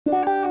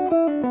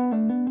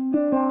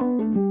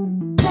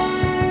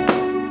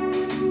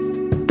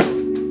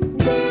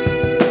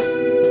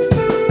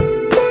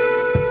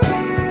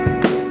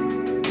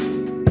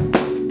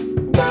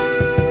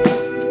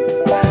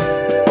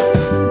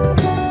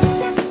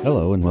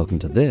welcome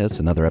to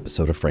another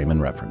episode of Frame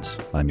and Reference.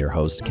 I'm your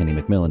host, Kenny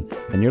McMillan,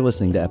 and you're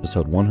listening to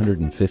episode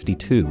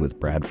 152 with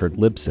Bradford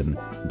Lipson,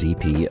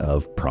 DP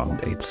of Prom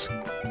Dates.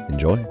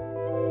 Enjoy.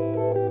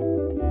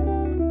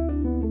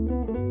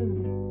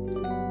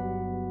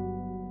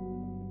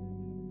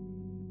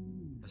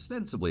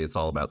 Ostensibly, it's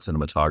all about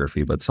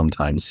cinematography, but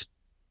sometimes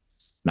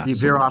not you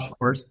so veer much. off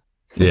course.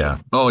 Yeah.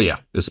 Oh, yeah.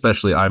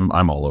 Especially, I'm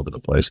all over the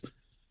place.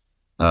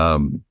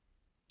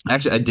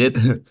 Actually, I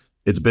did.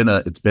 It's been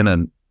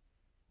an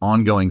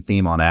ongoing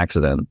theme on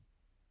accident,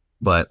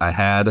 but I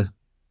had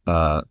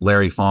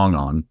Larry Fong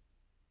on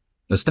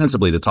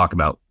ostensibly to talk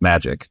about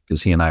magic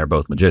because he and I are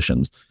both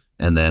magicians.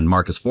 And then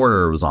Marcus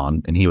Forder was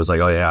on, and he was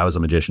like, "Oh yeah, I was a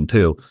magician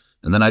too."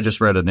 And then I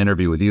just read an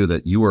interview with you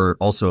that you were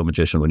also a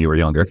magician when you were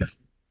younger.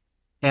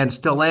 And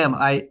still am.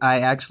 I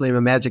actually am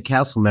a Magic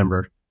Castle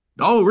member.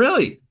 Oh,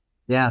 really?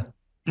 Yeah.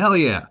 Hell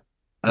yeah!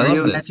 Are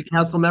you a Magic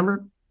Castle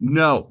member?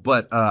 No,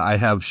 but I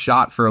have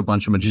shot for a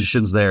bunch of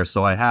magicians there,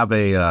 so I have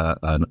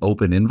an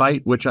open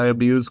invite which I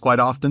abuse quite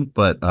often.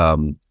 But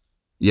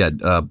yeah,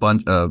 a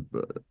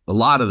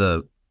lot of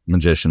the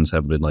magicians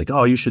have been like,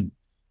 "Oh, you should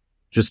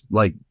just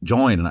like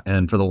join."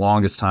 And for the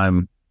longest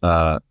time,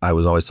 I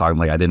was always talking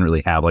like I didn't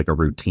really have like a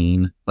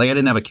routine, like I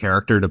didn't have a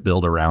character to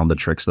build around the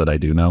tricks that I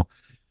do know.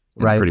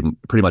 And right.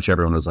 Pretty much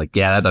everyone was like,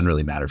 "Yeah, that doesn't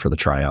really matter for the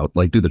tryout.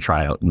 Like, do the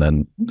tryout and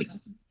then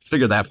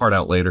figure that part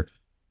out later."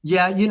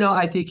 Yeah,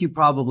 I think you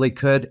probably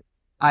could.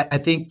 I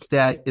think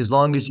that as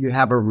long as you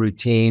have a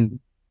routine,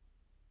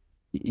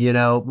 I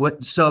know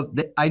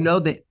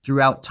that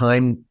throughout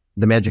time,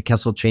 the Magic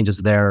Castle changes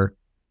their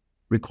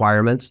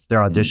requirements, their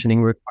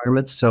auditioning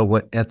requirements.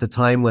 So at the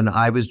time when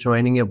I was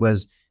joining, it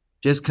was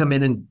just come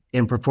in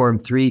and perform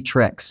 3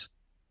 tricks.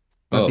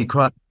 But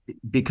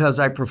because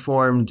I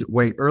performed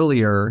way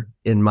earlier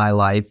in my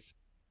life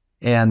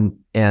and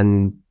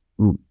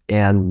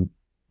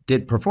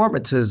did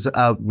performances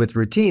with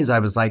routines, I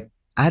was like,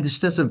 this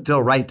doesn't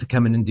feel right to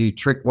come in and do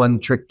trick 1,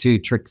 trick 2,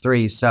 trick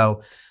 3.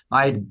 So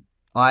I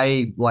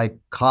like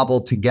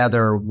cobbled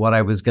together what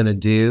I was going to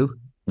do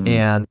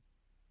and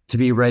to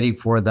be ready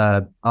for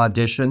the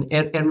audition.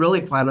 And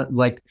really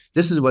like,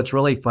 this is what's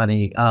really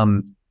funny.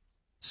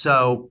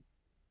 So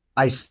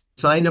I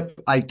signed up,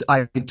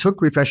 I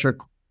took refresher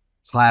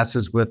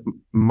classes with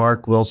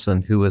Mark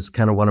Wilson, who was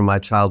kind of one of my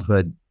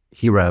childhood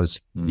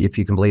heroes, if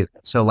you can believe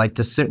it. So like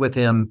to sit with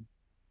him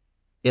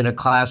in a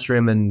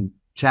classroom and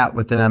chat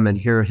with him and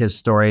hear his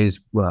stories,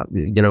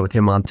 with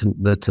him on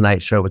the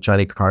Tonight Show with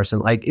Johnny Carson.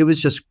 Like it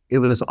was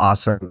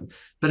awesome.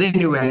 But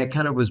anyway, I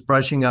kind of was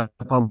brushing up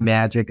on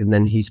magic, and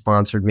then he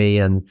sponsored me,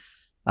 and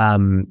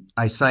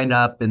I signed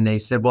up, and they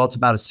said, well, it's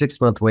about a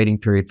 6-month waiting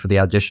period for the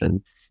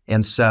audition.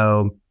 And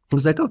so I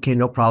was like, okay,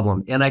 no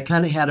problem. And I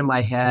kind of had in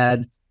my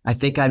head, I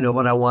think I know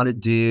what I want to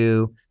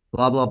do,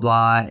 blah, blah,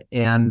 blah.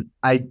 And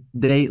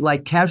they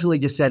like casually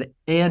just said,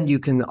 and you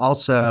can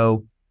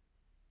also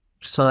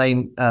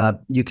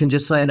you can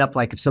just sign up.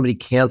 Like if somebody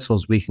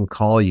cancels, we can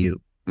call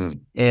you.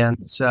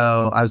 And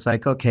so I was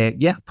like, okay,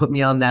 yeah, put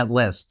me on that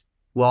list.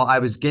 Well, I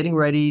was getting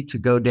ready to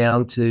go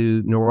down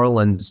to New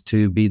Orleans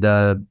to be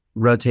the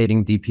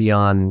rotating DP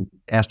on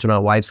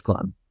Astronaut Wives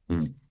Club.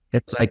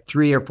 It's like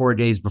 3 or 4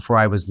 days before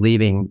I was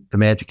leaving, the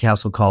Magic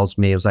Castle calls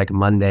me. It was like a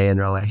Monday, and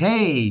they're like,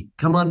 hey,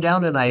 come on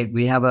down tonight.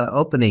 We have an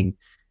opening.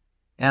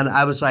 And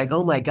I was like,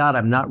 oh my God,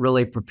 I'm not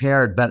really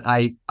prepared. But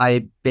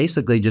I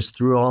basically just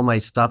threw all my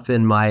stuff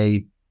in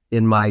my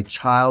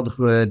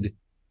childhood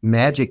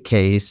magic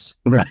case,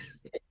 right,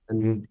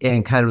 and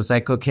kind of was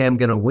like, okay, I'm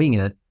going to wing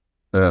it.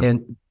 But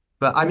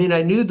I mean,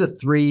 I knew the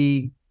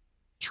 3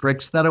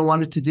 tricks that I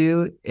wanted to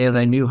do, and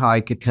I knew how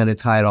I could kind of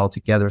tie it all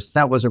together. So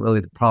that wasn't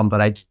really the problem,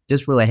 but I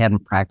just really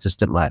hadn't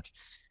practiced it much.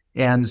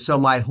 And so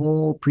my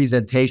whole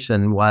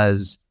presentation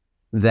was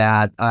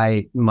that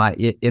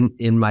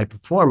in my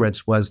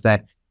performance was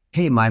that,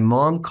 hey, my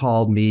mom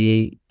called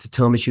me to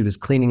tell me she was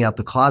cleaning out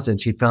the closet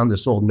and she found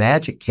this old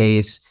magic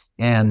case,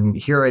 and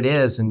here it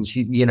is. And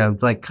she,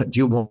 like, do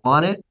you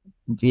want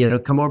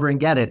it? Come over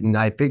and get it. And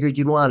I figured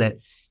you'd want it.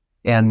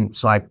 And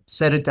so I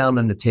set it down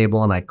on the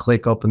table, and I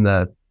click open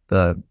the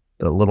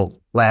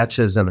little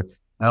latches, and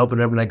I open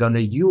them, and I go, now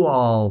you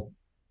all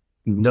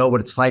know what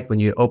it's like when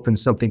you open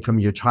something from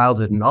your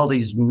childhood and all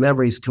these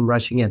memories come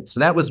rushing in. So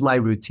that was my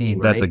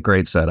routine. That's right? A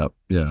great setup.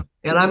 Yeah.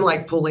 And I'm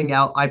like pulling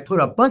out, I put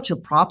a bunch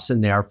of props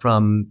in there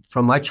from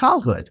my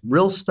childhood,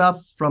 real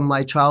stuff from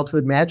my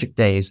childhood magic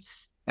days.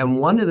 And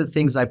one of the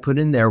things I put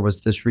in there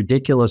was this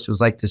ridiculous, it was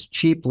like this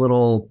cheap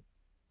little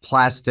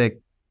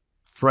plastic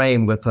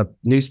frame with a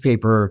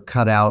newspaper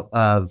cutout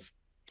of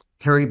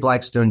Harry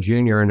Blackstone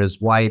Jr. and his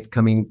wife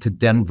coming to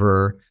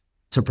Denver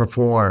to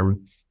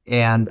perform.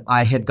 And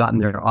I had gotten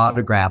their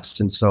autographs.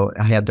 And so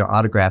I had their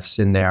autographs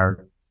in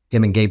there,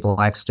 him and Gabe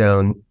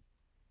Blackstone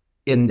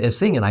in this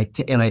thing. And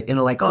I'm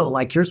like, oh,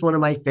 like, here's one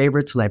of my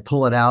favorites. And I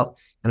pull it out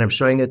and I'm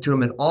showing it to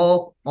him. And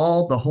all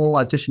the whole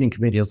auditioning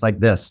committee is like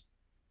this.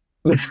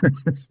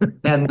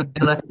 and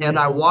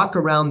I walk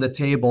around the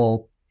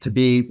table to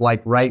be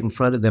like right in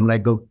front of them. And I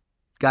go,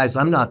 guys,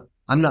 I'm not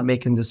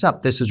making this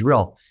up. This is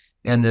real.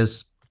 And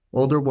this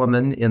older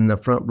woman in the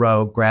front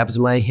row grabs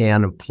my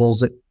hand and pulls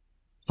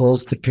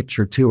the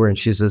picture to her, and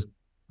she says,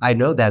 "I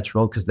know that's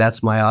real because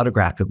that's my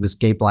autograph. It was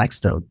Gabe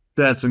Blackstone."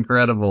 That's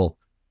incredible.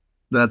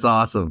 That's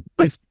awesome.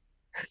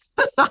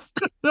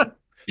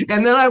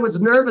 And then I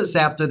was nervous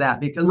after that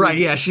because Right.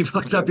 Yeah. She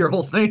fucked up your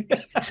whole thing.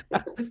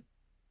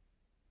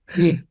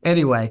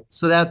 anyway,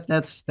 so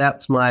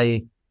that's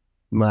my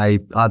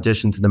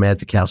audition to the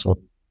Magic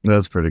Castle.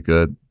 That's pretty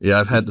good. Yeah.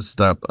 I've had to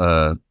stop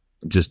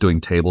just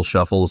doing table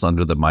shuffles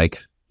under the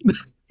mic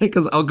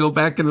because I'll go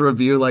back in the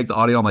review, like the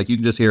audio. I'm like, you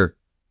can just hear,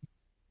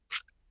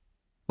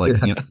 like,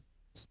 Yeah. you know.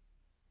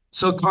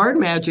 So card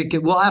magic,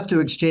 we'll have to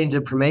exchange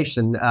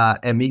information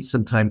and meet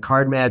sometime.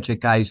 Card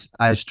magic, I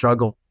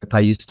struggle with. I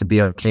used to be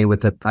okay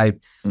with it. I've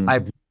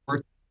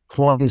worked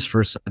coins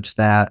for such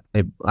that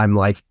I'm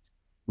like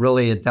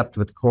really adept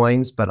with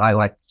coins, but I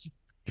like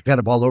kind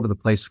of all over the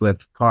place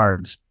with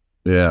cards.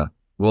 Yeah.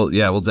 Well,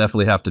 yeah, we'll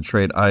definitely have to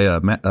trade.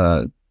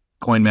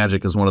 Coin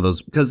magic is one of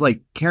those because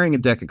like carrying a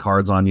deck of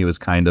cards on you is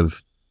can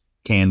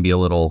be a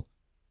little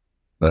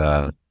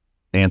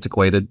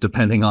antiquated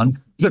depending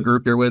on the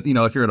group you're with. You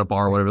know, if you're at a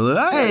bar or whatever.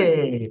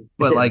 Hey,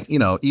 But like, you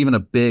know, even a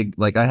big,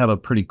 like I have a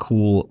pretty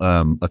cool,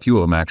 a few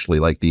of them actually,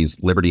 like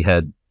these Liberty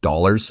Head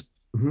dollars.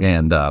 Mhm.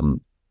 And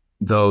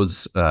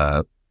those,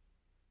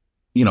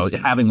 you know,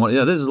 having one,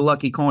 yeah, this is a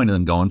lucky coin and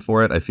then going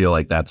for it. I feel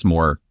like that's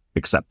more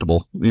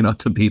acceptable, you know,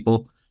 to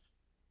people.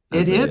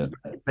 It is,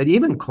 but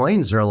even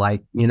coins are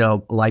like, you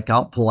know, like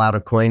I'll pull out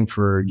a coin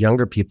for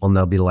younger people and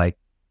they'll be like,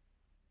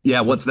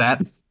 Yeah, what's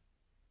that?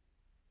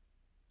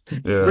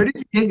 Yeah. "Where did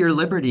you get your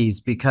liberties?"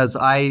 Because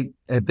I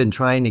have been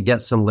trying to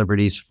get some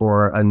liberties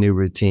for a new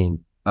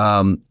routine.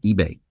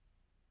 eBay.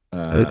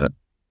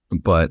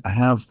 But I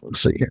have,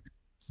 let's see here.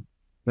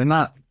 They're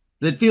not,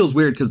 it feels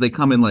weird because they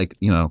come in like,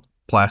 you know,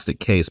 plastic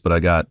case, but I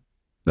got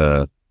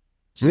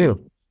It's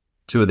new.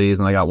 2 of these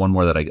and I got one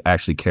more that I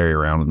actually carry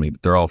around with me.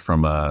 But they're all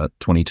from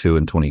 22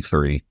 and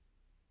 23.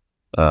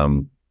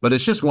 But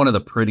it's just one of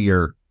the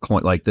prettier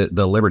coin, like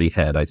the Liberty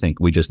Head. I think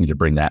we just need to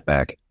bring that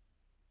back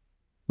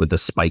with the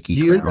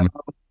spiky crown.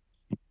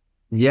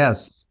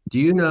 Yes. Do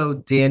you know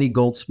Danny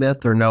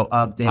Goldsmith or know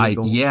of Danny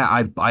Goldsmith? Yeah,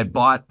 I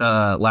bought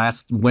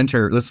last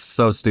winter. This is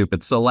so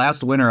stupid. So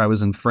last winter I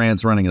was in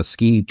France running a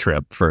ski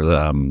trip for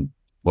the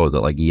what was it,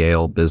 like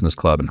Yale Business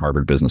Club and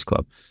Harvard Business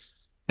Club.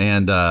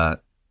 And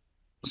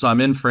so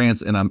I'm in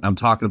France and I'm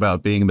talking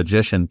about being a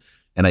magician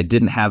and I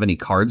didn't have any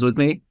cards with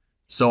me.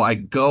 So I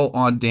go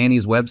on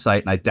Danny's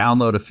website and I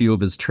download a few of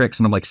his tricks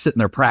and I'm like sitting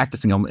there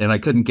practicing them and I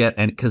couldn't get,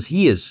 and because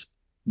he is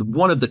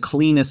one of the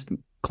cleanest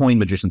coin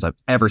magicians I've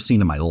ever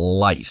seen in my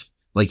life.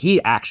 Like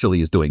he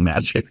actually is doing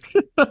magic.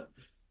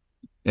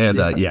 And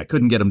yeah,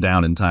 couldn't get him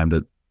down in time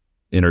to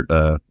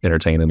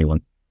entertain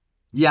anyone.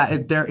 Yeah,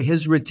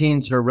 his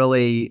routines are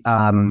really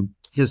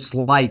his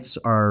sleights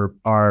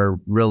are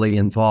really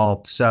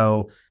involved.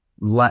 So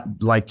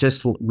like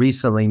just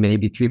recently,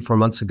 maybe 3-4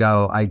 months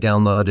ago, I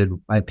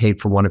paid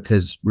for one of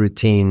his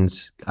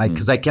routines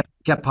because I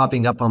kept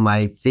popping up on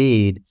my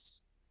feed,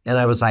 and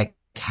I was like,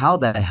 how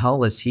the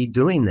hell is he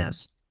doing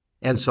this?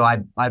 And so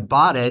I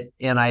bought it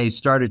and I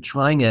started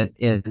trying it,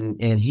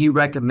 and he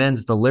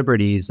recommends the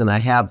Liberties, and I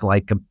have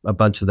like a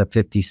bunch of the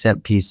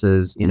 50-cent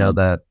pieces, you know,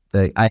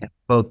 I have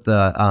both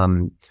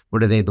the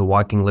what are they, the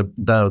walking what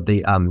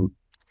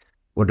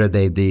are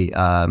they,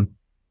 the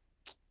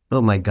oh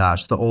my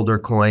gosh, the older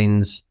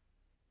coins.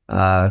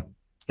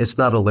 It's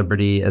not a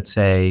Liberty, it's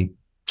I'll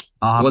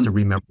have to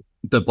remember.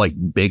 The like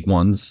big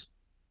ones.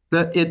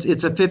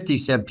 It's a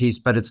 50-cent piece,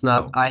 but it's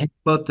not. I have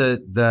both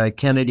the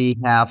Kennedy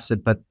halves,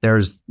 but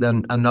there's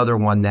then another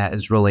one that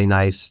is really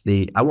nice.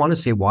 I want to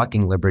say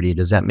Walking Liberty.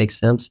 Does that make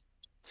sense?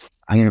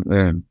 I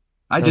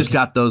just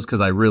got those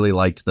because I really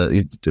liked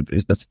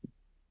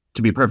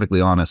to be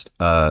perfectly honest,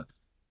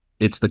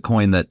 it's the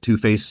coin that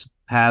Two-Face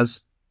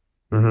has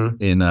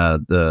in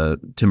the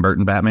Tim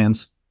Burton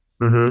Batmans.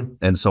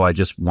 And so I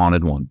just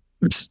wanted one.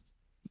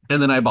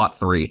 And then I bought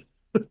 3.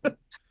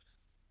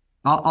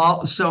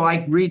 So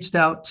I reached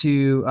out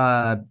to,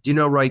 do you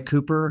know Roy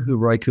Cooper, who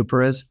Roy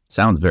Cooper is?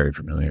 Sounds very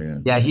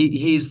familiar. Yeah,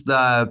 he's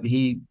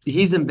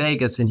in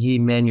Vegas and he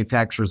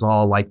manufactures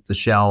all like the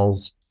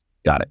shells.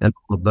 Got it. And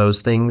all of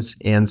those things.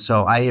 And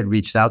so I had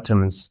reached out to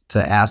him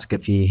to ask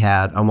if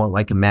I want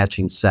like a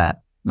matching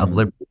set of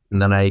Liberty.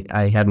 And then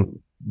I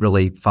hadn't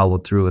really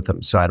followed through with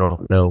him. So I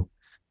don't know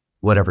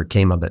whatever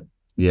came of it.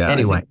 Yeah.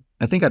 Anyway.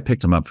 I think I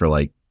picked them up for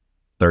like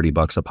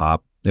 $30 a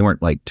pop. They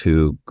weren't like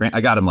too grand.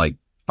 I got them like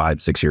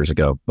 5-6 years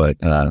ago, but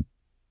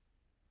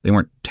they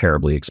weren't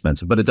terribly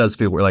expensive. But it does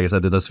feel, like I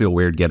said, it does feel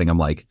weird getting them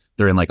like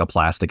they're in like a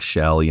plastic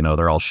shell, you know,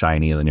 they're all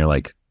shiny, and then you're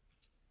like,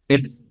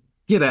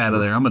 get out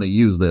of there, I'm going to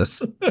use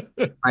this.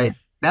 Right.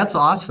 That's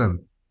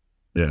awesome.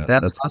 Yeah.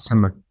 That's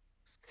awesome.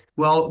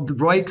 Well,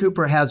 Roy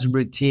Cooper has a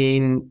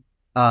routine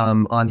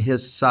on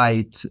his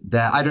site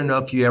that I don't know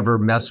if you ever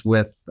mess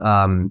with,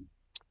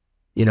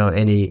 you know,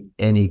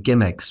 any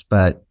gimmicks,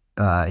 but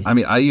I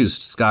mean, I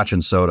used scotch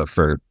and soda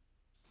for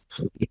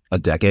a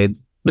decade.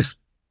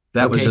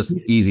 That was just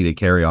easy to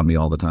carry on me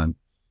all the time.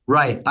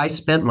 Right. I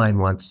spent mine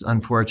once,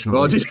 unfortunately.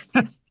 Oh,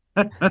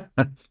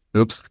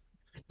 Oops.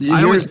 I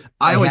Here's always what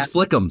I I always had.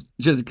 flick them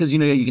just because you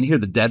can hear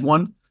the dead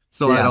one.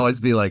 So I'd Yeah. always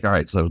be like, all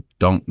right, so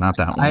don't not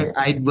that one.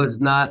 I was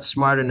not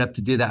smart enough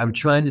to do that. I'm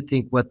trying to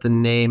think what the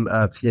name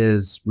of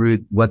his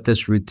route, what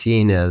this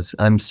routine is.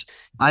 I'm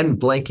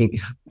blanking.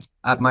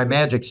 My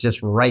magic's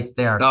just right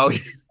there. Oh,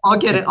 I'll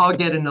get it. I'll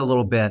get in a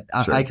little bit.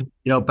 I sure.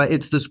 can, but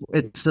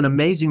it's an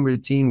amazing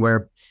routine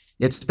where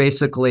it's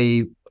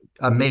basically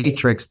a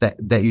matrix that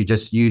you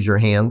just use your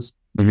hands,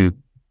 Hmm.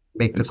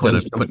 make the Instead coins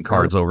of jump putting around.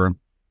 cards over them.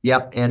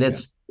 Yep, and Yeah.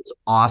 it's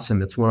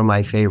awesome. It's one of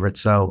my favorites.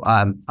 So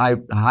I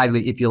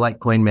highly, if you like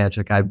coin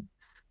magic, I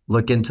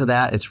look into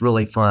that. It's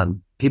really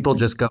fun. People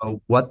just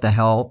go, "What the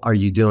hell are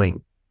you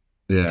doing?"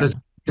 Yeah.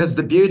 Because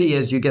the beauty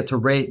is you get to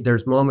raise.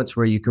 There's moments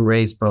where you can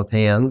raise both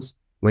hands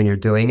when you're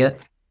doing it,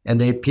 and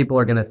people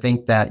are going to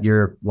think that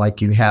you're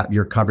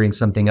covering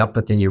something up,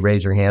 but then you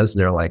raise your hands and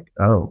they're like,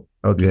 "Oh,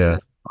 okay, Yeah.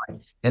 that's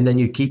fine." And then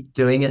you keep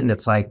doing it, and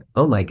it's like,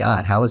 "Oh my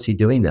God, how is he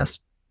doing this?"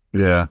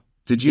 Yeah.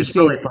 Did you It's see?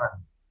 really fun.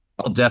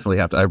 I'll definitely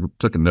have to. I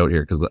took a note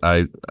here because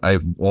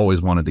I've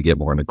always wanted to get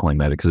more into coin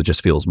magic because it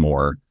just feels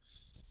more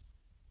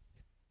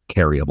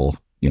carryable,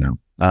 you know.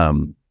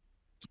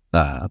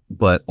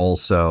 But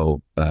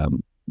also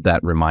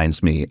that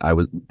reminds me, I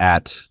was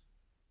at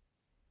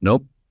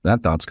nope,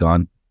 that thought's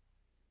gone.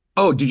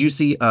 Oh, did you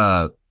see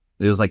it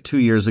was like 2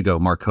 years ago,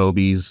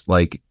 Markobi's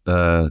like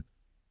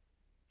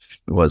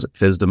was it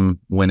Fisdom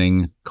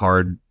winning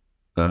card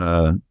uh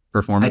I did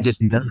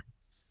performance? not.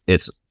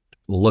 It's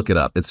look it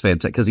up. It's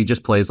fantastic because he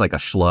just plays like a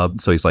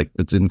schlub. So he's like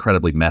it's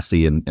incredibly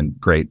messy and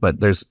great. But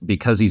there's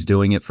because he's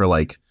doing it for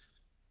like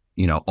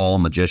all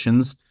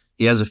magicians.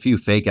 He has a few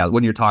fake out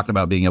when you're talking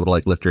about being able to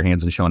like lift your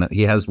hands and showing it.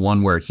 He has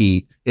one where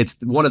it's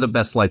one of the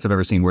best slides I've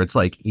ever seen where it's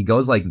like he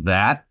goes like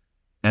that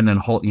and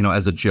then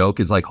as a joke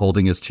is like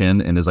holding his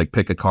chin and is like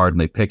pick a card and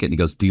they pick it and he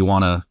goes, "Do you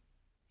want to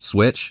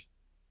switch?"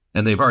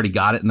 And they've already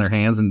got it in their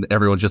hands and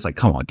everyone's just like,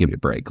 "Come on, give me a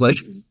break." Like,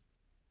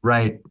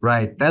 Right,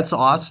 right. That's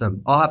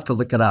awesome. I'll have to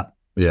look it up.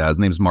 yeah, his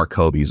name's Mark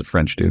Kobe. He's a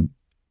French dude.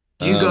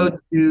 Um,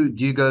 Do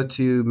you go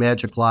to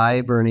Magic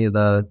Live or any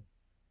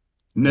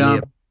no,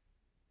 of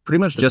pretty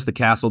much the just the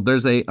castle.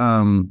 There's a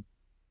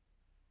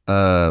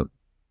uh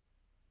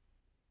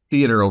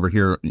theater over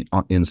here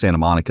in Santa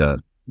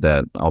Monica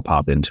that I'll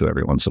pop into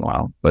every once in a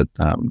while. But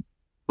well,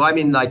 I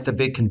mean like the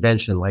big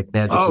convention like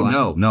Magic oh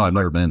Live. no, I've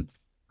never been.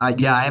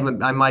 Yeah, I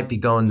haven't I might be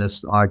going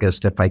this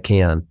August if I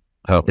can.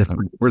 Oh, If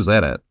where's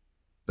that at?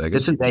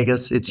 it's Vegas. in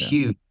Vegas, it's Yeah,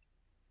 huge.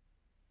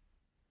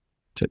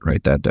 to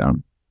write that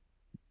down.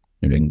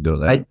 Maybe I can go to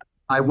that. I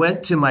I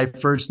went to my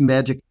first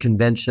Magic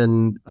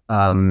convention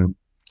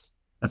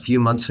a few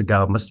months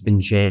ago. It must have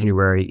been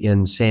January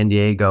in San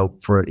Diego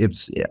for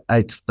it's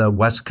the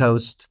West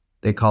Coast.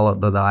 They call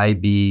it the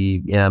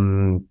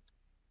IBM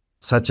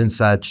such and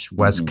such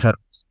West Hmm.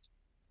 Coast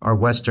or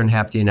Western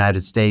half the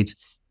United States.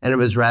 And it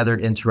was rather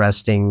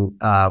interesting.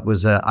 It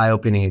was an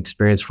eye-opening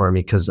experience for me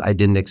because I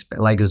didn't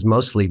expect like it was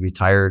mostly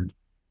retired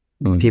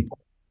Mm. people.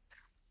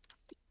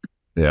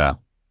 Yeah,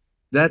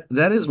 that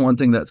is one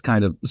thing that's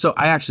kind of so.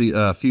 I actually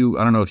a few.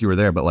 I don't know if you were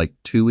there, but like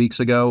 2 weeks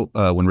ago,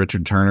 when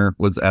Richard Turner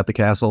was at the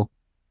castle.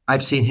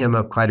 I've seen him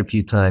quite a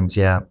few times.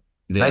 Yeah, I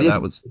Yeah, didn't that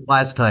see was him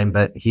last time,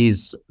 but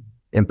he's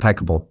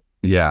impeccable.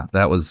 yeah,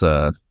 that was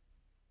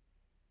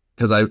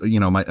because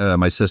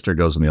my sister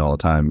goes with me all the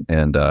time,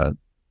 and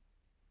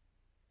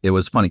it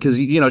was funny because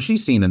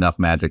she's seen enough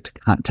magic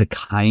to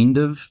kind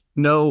of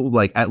know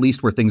like at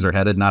least where things are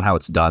headed, not how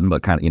it's done,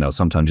 but kind of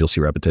sometimes you'll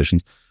see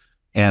repetitions.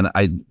 And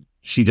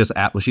she just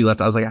when she left,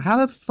 I was like, how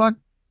the fuck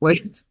like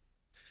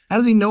how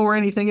does he know where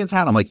anything is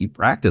at? I'm like, he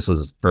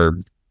practices for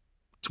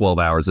 12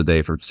 hours a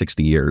day for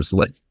 60 years.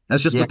 Like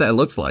that's just Yeah, what that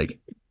looks like.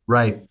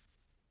 right.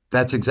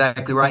 That's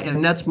exactly right.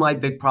 And that's my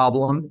big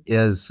problem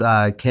is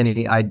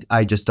Kenny,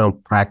 I just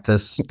don't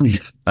practice.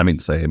 I mean,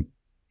 same.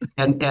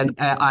 And and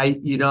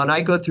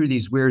I go through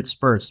these weird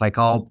spurts. Like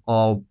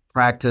I'll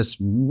practice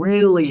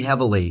really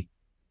heavily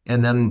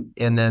and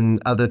then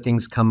other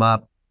things come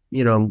up,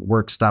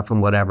 work stuff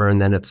and whatever.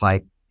 And then it's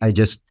like I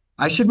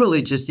should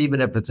really just even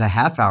if it's a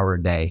half hour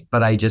a day,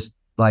 but I just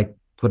like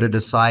put it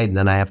aside and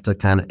then I have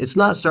to it's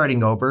not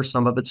starting over.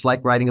 Some of it's like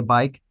riding a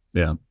bike.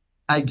 Yeah.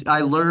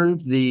 I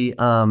learned the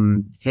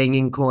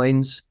hanging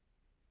coins.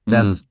 Mm.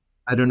 That's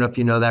I don't know if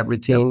you know that Yep.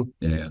 routine.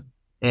 Yeah.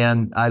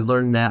 And I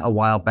learned that a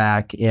while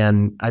back,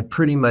 and I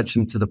pretty much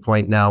am to the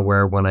point now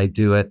where when I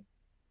do it,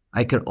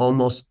 I can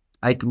almost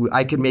I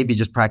could maybe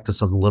just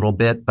practice a little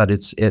bit, but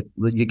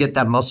you get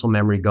that muscle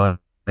memory going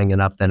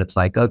enough, then it's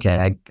like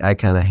okay, I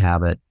kind of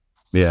have it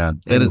Yeah.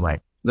 anyway.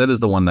 That is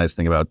the one nice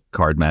thing about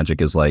card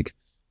magic is like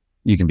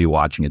you can be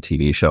watching a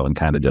TV show and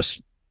kind of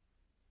just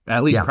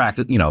at least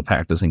Yeah,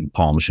 practicing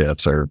palm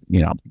shifts or,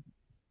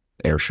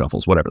 air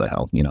shuffles, whatever the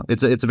hell,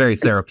 it's a very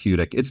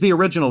therapeutic. It's the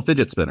original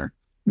fidget spinner.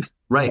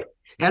 right.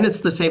 And it's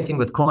the same thing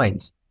with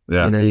coins.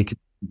 Yeah. You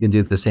can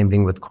do the same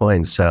thing with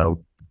coins.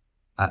 So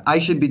I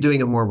should be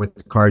doing it more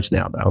with cards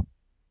now, though.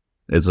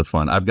 It's a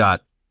fun. I've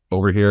got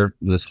over here,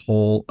 this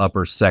whole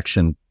upper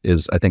section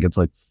is, I think it's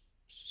like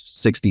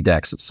 60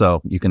 decks.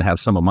 So you can have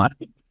some of mine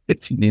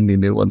if you need any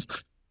new ones.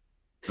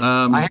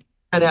 I Um, kind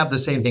of have the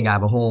same thing. I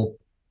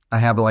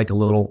have like a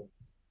little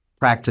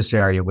practice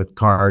area with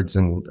cards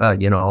and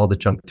all the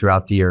junk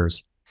throughout the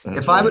years. that's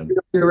If I would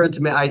funny. be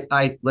into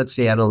me, let's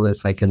see, I don't know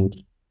if I can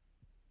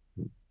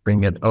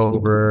bring it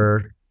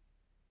over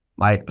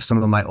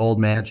some of my old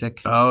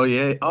magic. Oh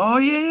yeah. Oh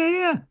yeah, yeah,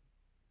 yeah.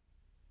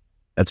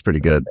 That's pretty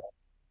good.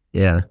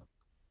 Yeah.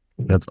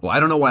 That's. Well, I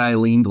don't know why I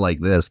leaned like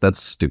this.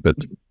 That's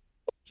stupid.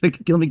 Like,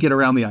 let me get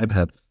around the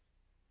iPad.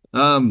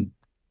 Um.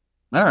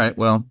 All right.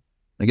 Well,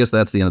 I guess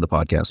that's the end of the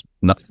podcast.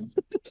 No.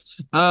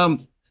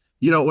 Um.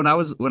 When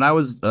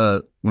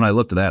I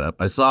looked that up,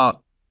 I saw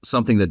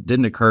something that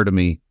didn't occur to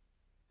me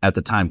at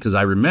the time because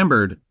I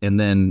remembered and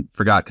then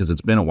forgot because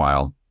it's been a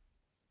while.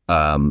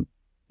 Um.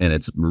 And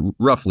it's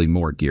roughly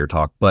more gear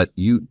talk, but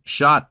you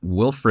shot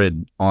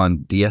Wilfred on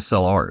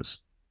DSLRs,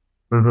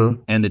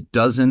 Mm-hmm. and it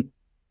doesn't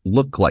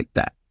look like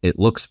that. It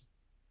looks,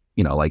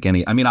 like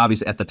any. I mean,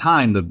 obviously, at the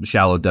time, the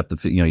shallow depth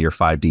of your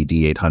 5D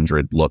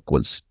D800 look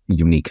was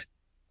unique,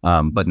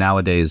 but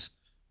nowadays,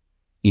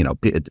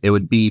 it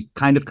would be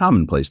kind of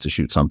commonplace to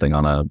shoot something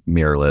on a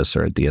mirrorless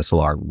or a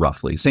DSLR,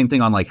 roughly. Same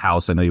thing on like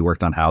House. I know you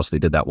worked on House. They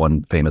did that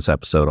one famous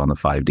episode on the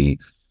 5D.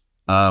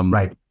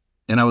 Right.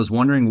 And I was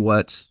wondering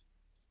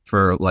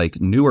for like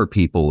newer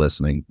people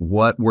listening,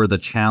 what were the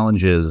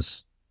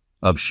challenges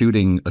of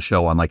shooting a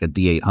show on like a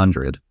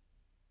D800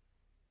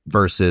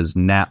 versus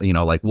now,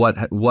 like what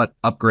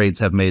upgrades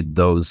have made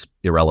those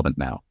irrelevant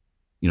now?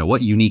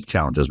 What unique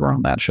challenges were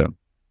on that show?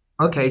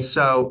 Okay,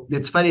 so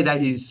it's funny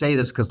that you say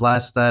this because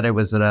last night I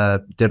was at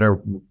a dinner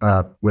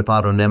with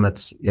Otto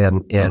Nemitz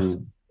Oh.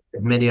 and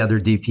many other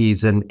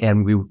DPs,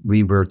 and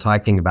we were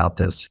talking about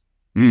this.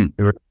 Mm.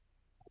 We were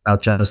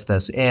about just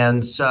this,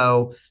 and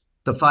so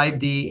the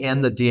 5D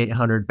and the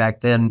D800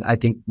 back then, I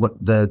think what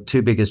the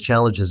two biggest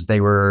challenges they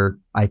were,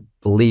 I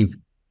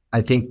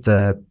think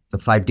the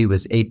 5D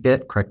was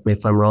 8-bit. Correct me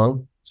if I'm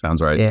wrong.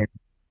 Sounds right. And,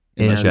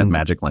 Unless you had and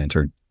Magic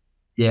Lantern.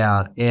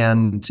 yeah,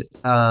 and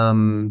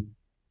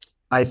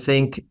I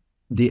think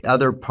the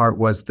other part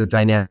was the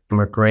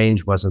dynamic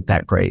range wasn't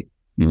that great.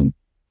 Mm.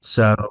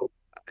 So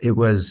it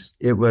was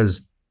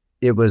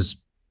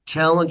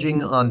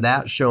challenging on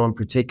that show in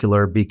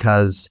particular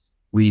because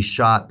we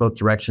shot both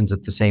directions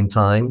at the same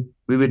time.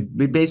 We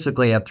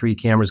basically had three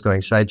cameras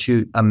going. So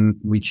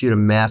we'd shoot a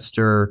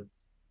master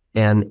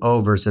and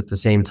overs at the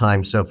same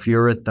time. So if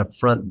you're at the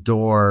front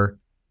door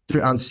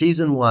on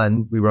season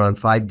one, we were on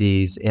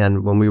 5Ds,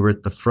 and when we were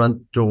at the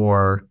front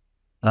door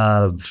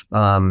of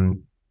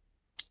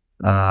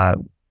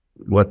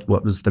what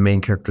was the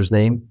main character's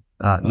name?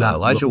 Not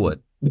Elijah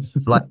Wood.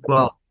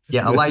 well,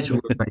 yeah, Elijah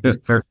Wood.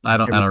 Right? I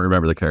don't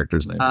remember the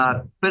character's name.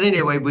 But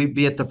anyway, we'd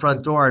be at the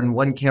front door, and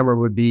one camera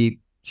would be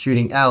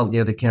shooting out, and the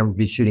other camera would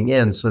be shooting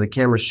in. So the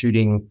camera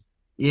shooting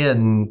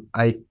in,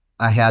 I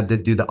had to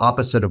do the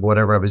opposite of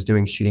whatever I was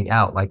doing shooting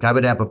out. Like I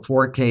would have a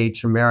 4K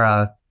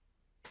Chimera,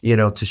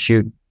 to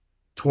shoot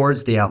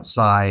towards the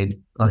outside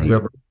on Right.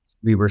 whoever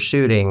we were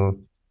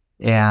shooting,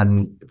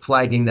 and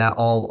flagging that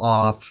all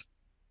off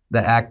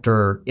the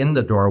actor in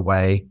the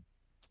doorway,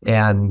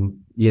 and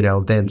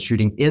then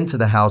shooting into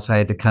the house. I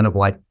had to kind of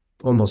like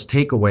almost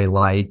takeaway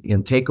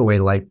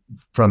light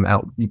from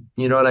out.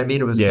 You know what I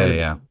mean? It was kind of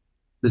Yeah.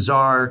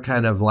 bizarre,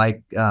 kind of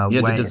like You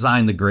had to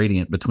design the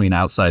gradient between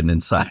outside and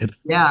inside.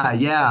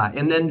 yeah.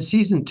 And then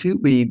season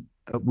two,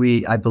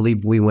 I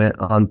believe we went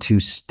on to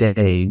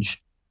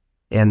stage,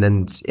 and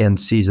then in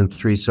season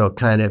three, so it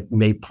kind of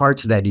made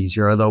parts of that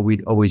easier. Although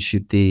we'd always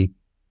shoot the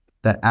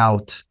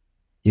out,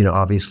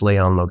 obviously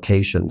on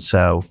location.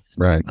 So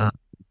Right.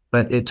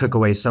 but it took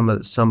away some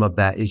of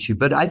that issue.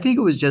 But I think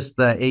it was just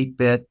the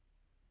 8-bit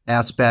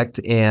aspect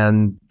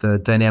and the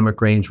dynamic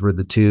range were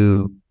the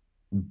two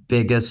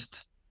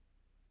biggest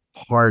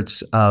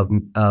parts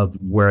of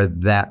where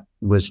that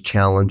was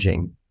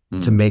challenging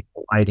to make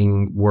the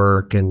lighting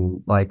work,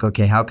 and like,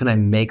 okay, how can I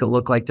make it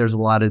look like there's a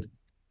lot of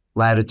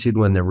latitude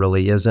when there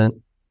really isn't?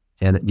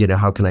 And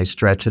how can I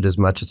stretch it as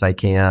much as I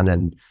can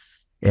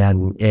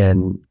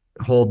and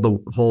hold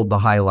the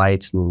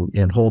highlights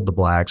and hold the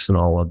blacks and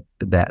all of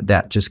that.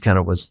 That just kind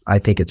of was, I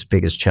think, its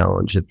biggest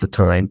challenge at the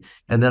time.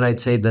 And then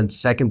I'd say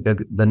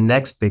the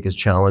next biggest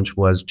challenge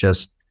was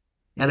just,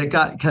 and it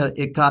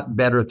got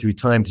better through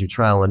time, through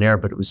trial and error,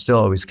 but it was still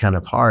always kind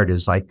of hard.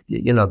 Is like,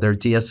 they're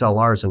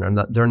DSLRs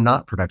and they're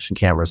not production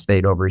cameras.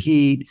 They'd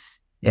overheat,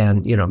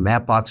 and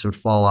matte box would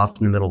fall off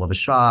in the middle of a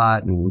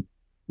shot, and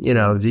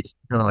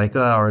like,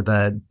 or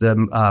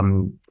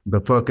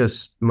the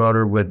focus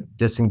motor would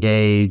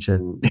disengage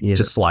and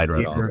Just slide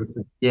right off.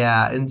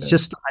 Yeah, and it's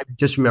just, I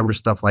just remember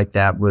stuff like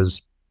that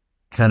was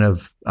kind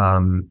of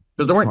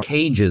Because there weren't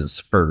cages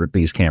for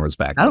these cameras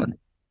back then.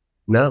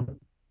 No,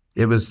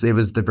 it was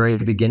the very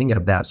beginning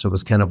of that. So it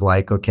was kind of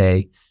like,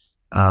 okay,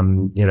 how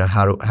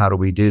do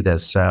we do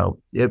this? So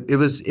it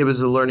was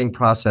a learning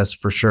process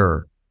for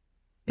sure.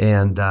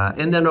 And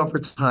then over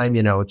time,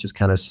 it just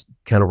kind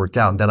of worked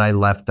out. And then I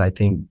left, I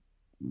think,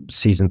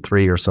 season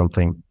 3 or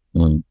something,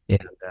 and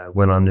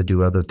went on to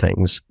do other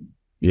things.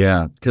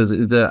 Yeah, because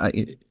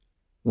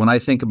when I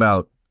think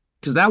about,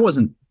 because that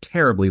wasn't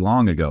terribly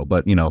long ago,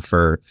 but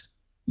for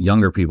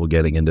younger people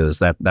getting into this,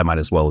 that might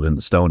as well have been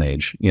the Stone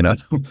Age, you know.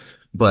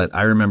 But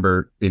I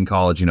remember in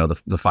college, you know, the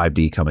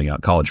 5D coming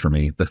out, college for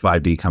me, the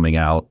 5D coming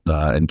out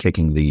and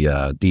kicking the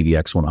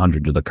DVX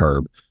 100 to the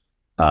curb.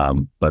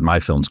 But my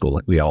film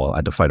school, we all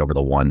had to fight over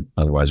the one,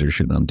 otherwise you're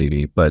shooting on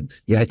DV. But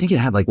yeah, I think it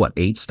had like what,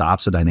 8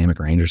 stops of dynamic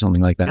range or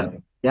something like that.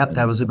 Yep,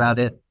 that was about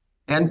it.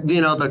 And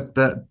you know,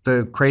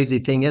 the crazy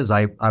thing is,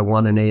 I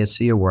won an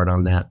ASC award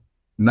on that.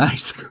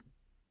 Nice.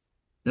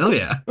 Hell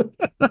yeah.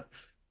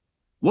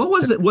 What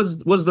was it?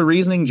 Was the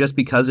reasoning just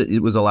because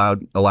it was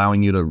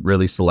allowing you to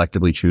really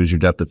selectively choose your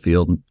depth of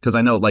field? Because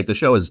I know like the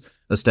show is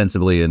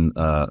ostensibly in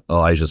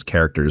Elijah's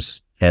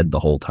character's head the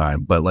whole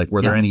time, but like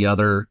were there any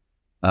other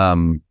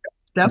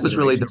that was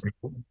really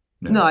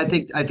no, I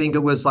think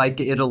it was like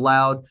it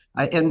allowed,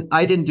 and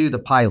I didn't do the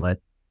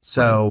pilot.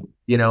 So,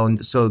 you know,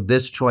 and so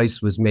this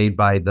choice was made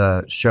by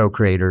the show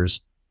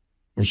creators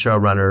and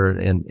showrunner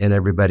and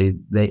everybody.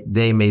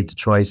 They made the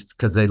choice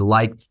because they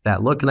liked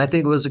that look. And I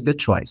think it was a good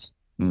choice.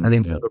 I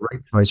think it was the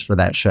right choice for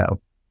that show.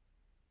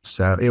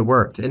 So it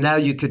worked. And now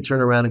you could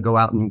turn around and go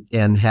out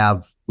and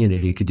have, you know,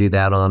 you could do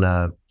that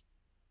on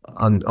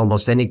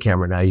almost any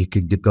camera now. You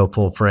could go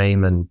full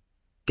frame and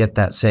get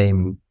that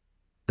same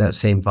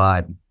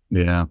vibe.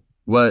 Yeah.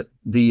 What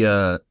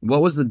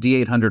was the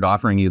D800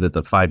 offering you that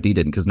the 5D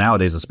didn't? Because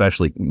nowadays,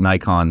 especially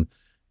Nikon,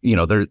 you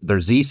know, their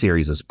Z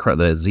series is the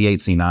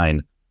Z8C9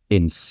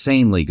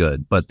 insanely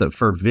good, but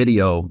for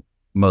video,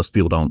 most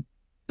people don't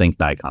think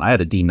Nikon. I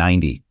had a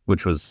D90,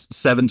 which was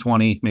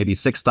 720, maybe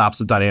 6 stops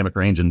of dynamic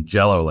range and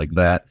jello like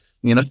that.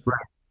 You know,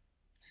 right.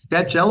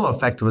 That jello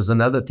effect was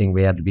another thing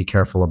we had to be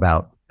careful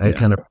about. I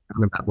kind of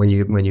about when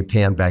you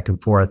pan back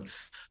and forth.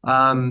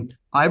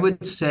 I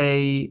would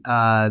say,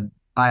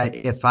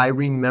 if I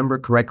remember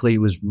correctly, it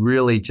was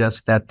really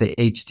just that the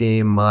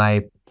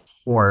HDMI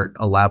port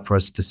allowed for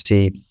us to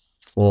see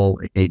full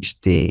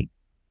HD.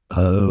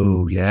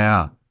 Oh,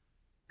 yeah.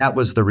 That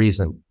was the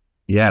reason.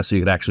 Yeah, so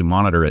you could actually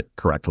monitor it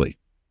correctly.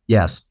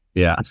 Yes.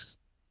 Yeah.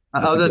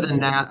 Other than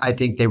that, I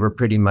think they were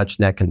pretty much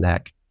neck and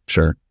neck.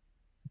 Sure.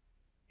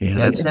 Yeah,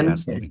 that's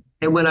fascinating.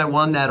 And when I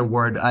won that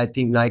award, I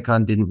think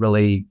Nikon didn't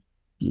really,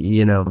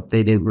 you know,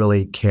 they didn't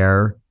really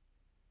care.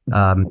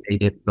 They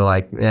didn't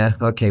like,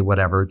 okay,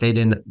 whatever. They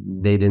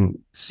didn't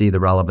see the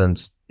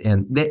relevance,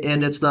 and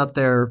it's not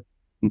their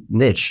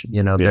niche,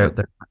 you know.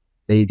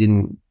 They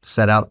didn't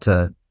set out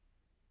to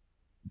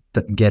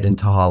get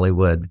into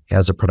Hollywood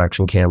as a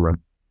production camera.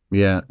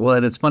 Yeah, well,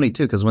 and it's funny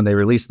too because when they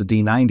released the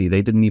D90,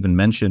 they didn't even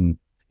mention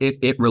it.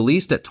 It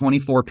released at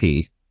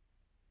 24p,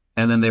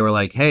 and then they were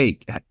like, "Hey,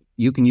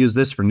 you can use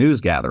this for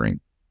news gathering."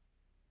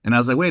 And I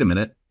was like, "Wait a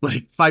minute!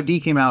 Like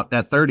 5D came out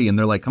at 30, and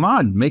they're like, come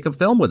on, make a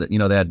film with it." You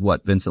know, they had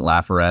Vincent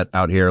Lafayette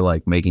out here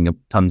like making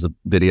tons of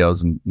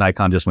videos, and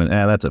Nikon just went,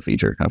 that's a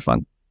feature, have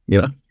fun,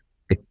 you know?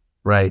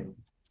 Right.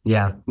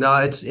 Yeah. No,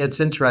 it's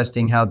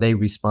interesting how they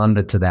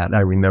responded to that. I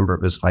remember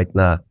it was like,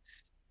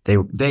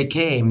 they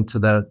came to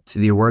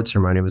the award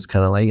ceremony. It was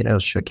kind of like, you know,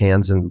 shook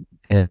hands and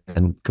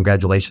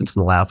congratulations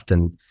and laughed.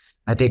 And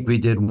I think we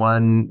did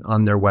one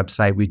on their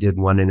website. We did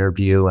one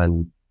interview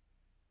and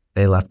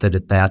they left it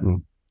at that,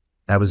 and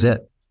that was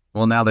it.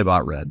 Well, now they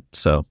bought Red,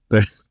 so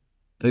they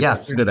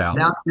figured it out.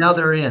 Now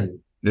they're in.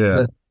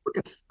 Yeah.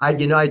 I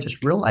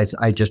just realized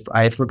I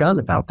had forgotten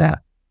about that.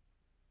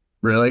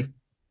 Really?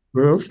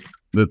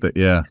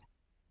 Yeah.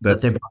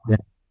 That's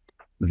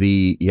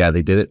they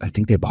did it. I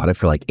think they bought it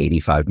for like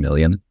 85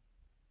 million.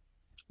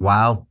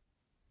 Wow.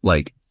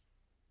 Like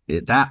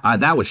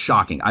that was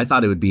shocking. I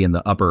thought it would be in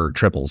the upper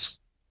triples,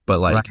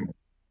 but like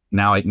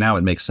now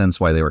it makes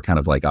sense why they were kind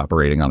of like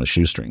operating on a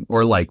shoestring,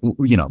 or like,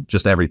 you know,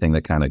 just everything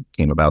that kind of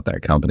came about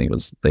that company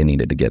was they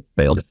needed to get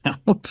bailed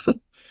out.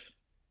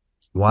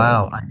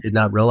 Wow. I did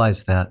not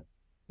realize that.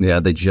 Yeah.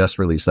 They just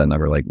released that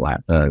number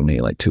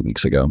maybe like 2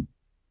 weeks ago.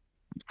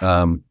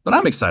 But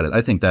I'm excited.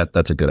 I think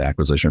that's a good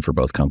acquisition for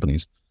both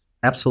companies.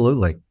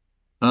 Absolutely.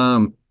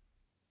 I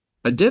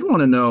did want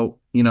to know,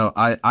 you know,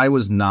 I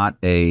was not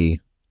a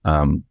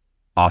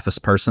office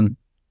person.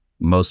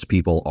 Most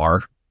people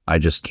are. I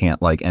just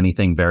can't like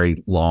anything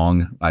very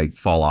long. I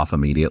fall off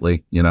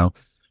immediately, you know.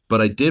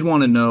 But I did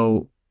want to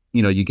know,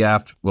 you know, you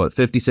gaffed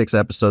 56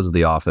 episodes of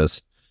The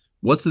Office.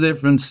 What's the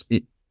difference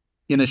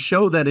in a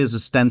show that is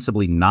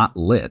ostensibly not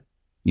lit,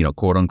 you know,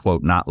 quote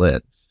unquote not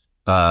lit?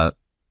 I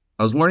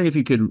was wondering if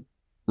you could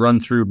run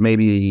through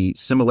maybe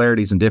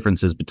similarities and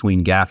differences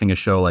between gaffing a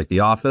show like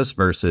The Office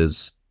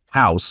versus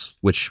House,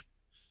 which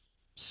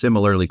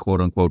similarly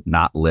quote unquote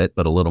not lit,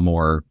 but a little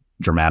more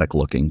dramatic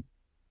looking,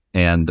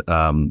 and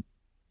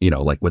you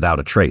know, like Without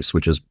a Trace,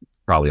 which is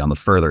probably on the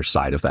further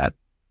side of that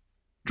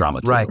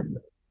dramatism. Right.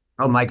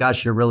 Oh my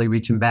gosh, you're really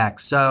reaching back.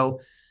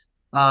 So,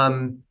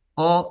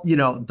 all, you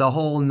know, the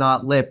whole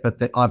not lit,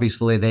 but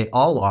obviously they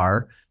all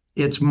are.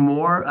 It's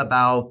more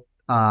about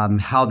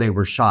how they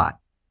were shot.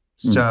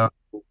 So,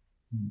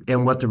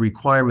 and what the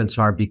requirements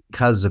are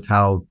because of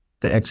how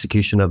the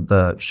execution of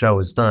the show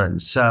is done.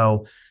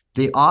 So,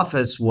 The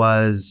Office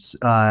was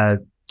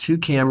 2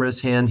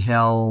 cameras,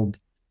 handheld,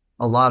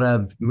 a lot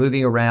of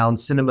moving around.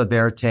 Cinema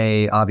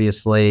Verite,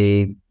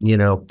 obviously,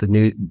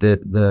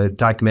 the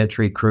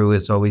documentary crew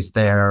is always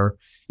there.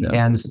 Yeah.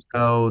 And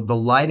so the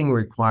lighting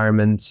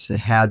requirements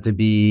had to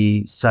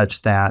be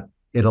such that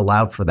it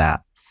allowed for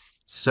that.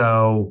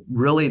 So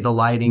really the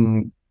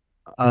lighting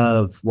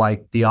of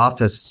like the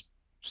office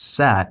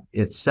set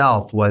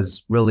itself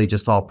was really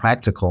just all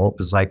practical. It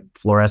was like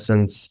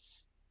fluorescence,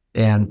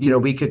 and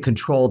we could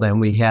control them.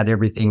 We had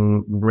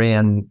everything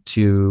ran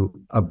to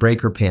a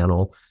breaker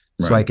panel,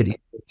 so I could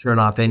turn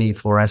off any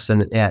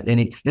fluorescent at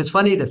any. It's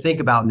funny to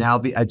think about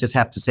now. I just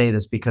have to say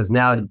this because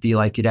now it'd be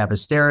like you'd have a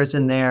stairs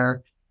in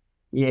there,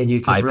 and you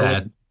could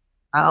really,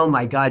 oh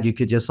my God, you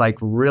could just like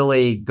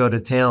really go to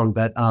town.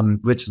 But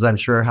which is I'm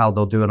sure how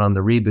they'll do it on the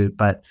reboot.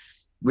 But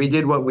we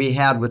did what we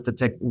had with the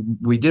tech.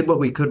 We did what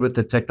we could with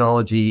the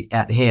technology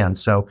at hand.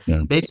 So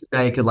basically,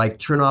 I could like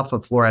turn off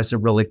a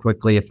fluorescent really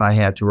quickly if I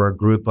had to, or a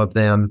group of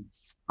them.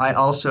 I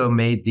also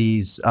made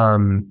these. I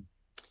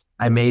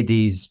made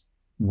these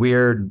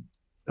weird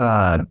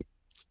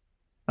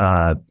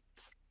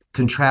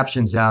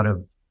contraptions out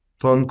of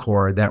foam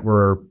core that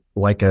were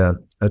like a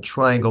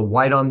triangle,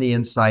 white on the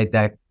inside,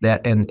 that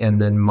and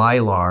then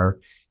mylar,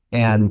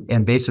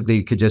 and basically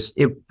you could just.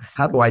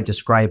 How do I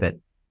describe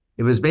it?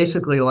 It was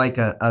basically like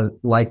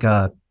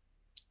a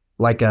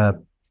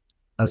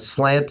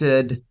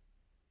slanted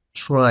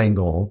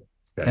triangle,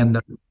 and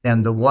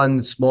the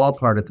one small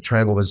part of the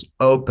triangle was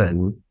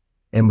open,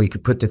 and we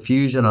could put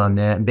diffusion on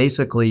that. And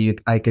basically,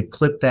 I could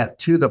clip that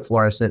to the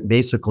fluorescent.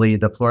 Basically,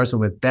 the fluorescent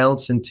would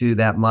bounce into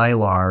that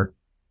mylar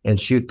and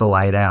shoot the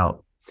light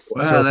out.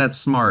 Wow, that's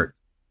smart.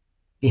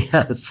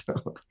 Yeah.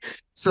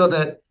 So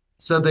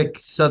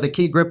the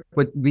key grip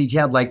we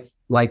had like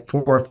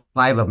 4 or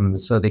 5 of them.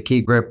 So the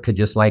key grip could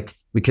just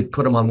we could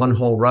put them on one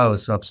whole row.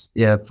 So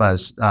if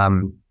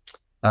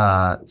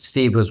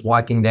Steve was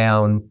walking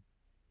down,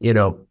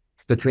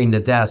 between the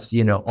desks,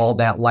 all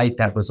that light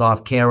that was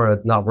off camera,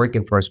 not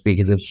working for us, we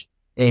could just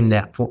aim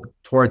that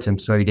towards him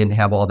so he didn't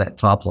have all that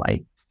top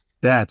light.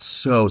 That's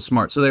so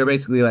smart. So they're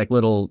basically like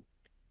little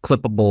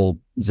clippable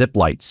zip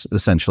lights,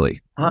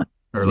 essentially.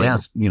 Or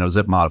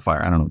zip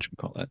modifier. I don't know what you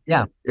call that.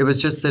 Yeah, it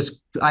was just this.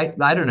 I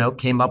don't know.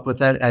 Came up with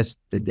that as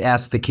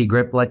asked the key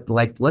grip,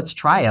 like let's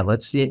try it.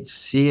 Let's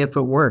see if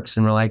it works.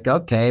 And we're like,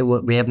 okay,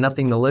 well, we have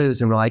nothing to lose.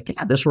 And we're like,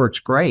 yeah, this works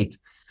great.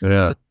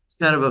 Yeah, so it's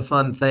kind of a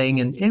fun thing.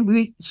 And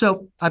we.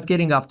 So I'm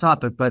getting off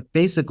topic, but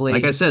basically,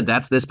 like I said,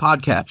 that's this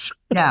podcast.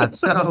 Yeah.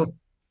 So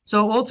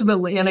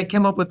ultimately, and I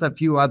came up with a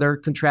few other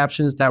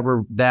contraptions that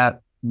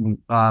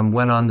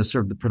went on to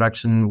serve the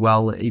production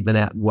well,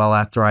 even well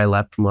after I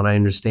left, from what I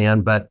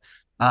understand, but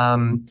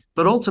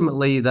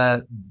ultimately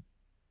that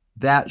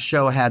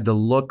show had to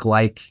look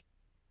like,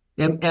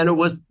 and it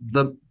was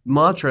the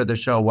mantra of the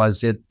show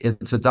was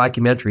it's a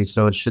documentary,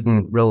 so it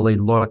shouldn't really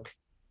look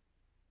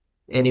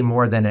any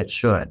more than it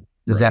should.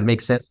 Does that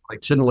make sense? Like,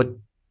 it shouldn't look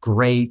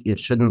great. It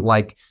shouldn't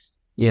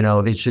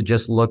it should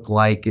just look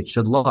like it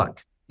should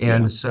look.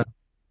 And so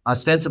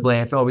ostensibly,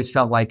 I've always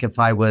felt like if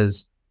I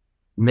was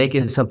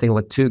making something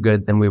look too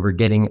good, then we were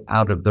getting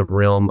out of the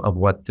realm of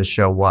what the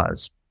show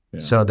was. Yeah.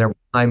 So there were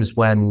times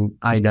when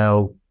I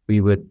know we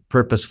would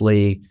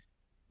purposely,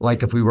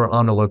 like if we were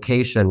on a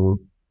location,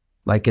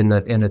 like in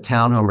a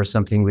townhome or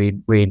something,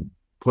 we'd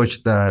push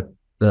the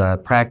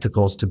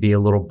practicals to be a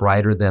little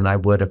brighter than I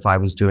would if I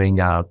was doing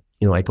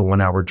like a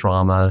 1-hour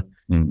drama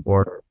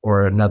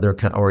or another,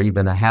 or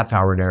even a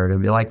half-hour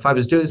narrative. Like if I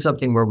was doing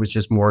something where it was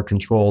just more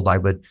controlled, I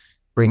would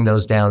bring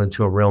those down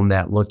into a realm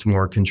that looked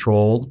more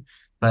controlled.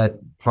 But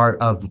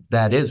part of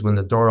that is when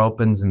the door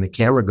opens and the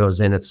camera goes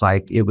in, it's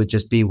like it would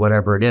just be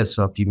whatever it is.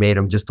 So if you made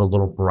them just a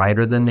little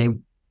brighter than they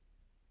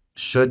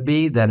should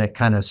be, then it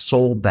kind of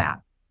sold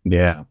that.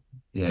 Yeah.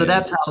 So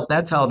that's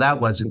how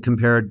that was, and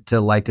compared to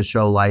like a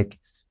show like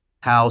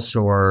House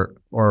or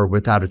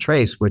Without a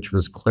Trace, which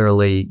was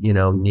clearly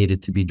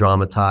needed to be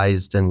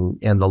dramatized, and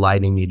the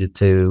lighting needed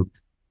to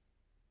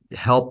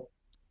help.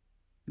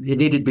 It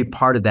needed to be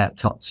part of that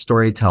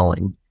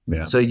storytelling.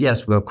 Yeah. So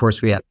yes, well, of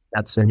course we had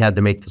sets and had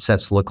to make the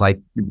sets look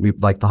like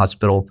the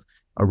hospital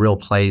a real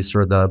place,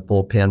 or the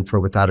bullpen for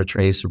Without a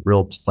Trace a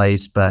real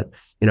place. But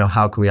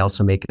how can we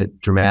also make it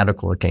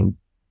dramatic looking?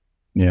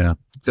 Yeah,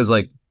 because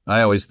like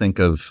I always think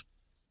of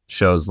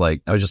shows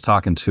like, I was just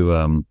talking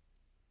to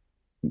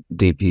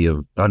DP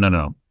of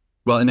no.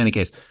 Well, in any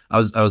case, I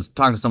was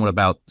talking to someone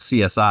about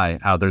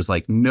CSI. How there's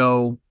like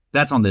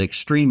that's on the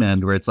extreme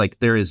end where it's like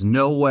there is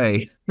no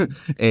way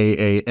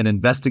an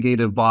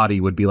investigative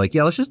body would be like,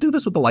 yeah, let's just do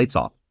this with the lights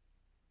off.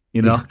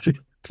 So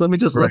let me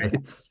just look.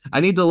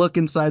 I need to look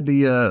inside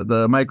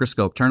the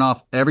microscope, turn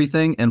off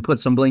everything, and put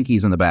some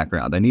blinkies in the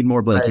background. I need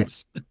more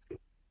blinkies.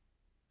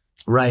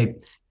 Right.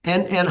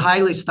 And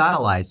highly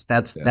stylized.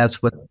 That's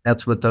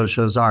what those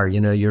shows are.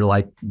 You're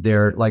like,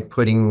 they're like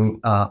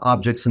putting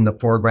objects in the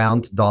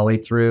foreground to dolly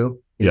through.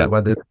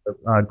 Whether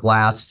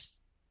glass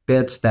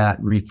bits that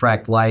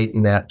refract light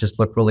and that just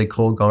look really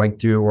cool going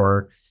through,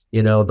 or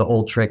the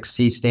old trick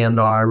C-stand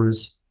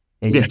arms,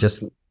 and you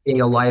just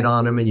a light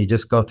on them and you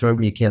just go through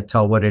them. You can't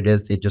tell what it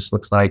is. It just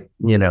looks like,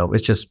 it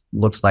just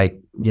looks like,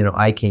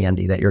 eye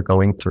candy that you're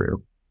going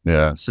through.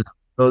 Yeah. So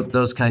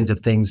those kinds of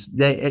things,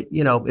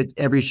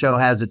 every show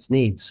has its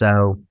needs.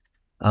 So,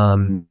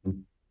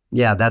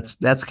 yeah,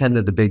 that's kind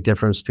of the big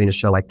difference between a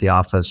show like The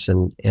Office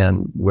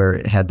and where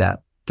it had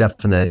that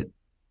definite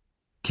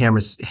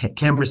cameras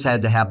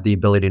had to have the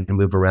ability to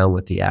move around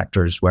with the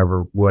actors,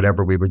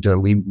 whatever we were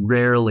doing. We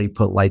rarely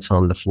put lights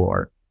on the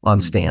floor on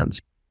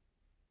stands.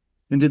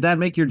 And did that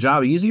make your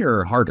job easier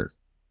or harder?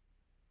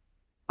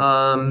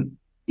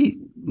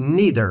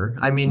 Neither.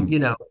 I mean,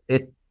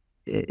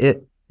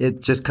 it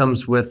just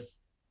comes with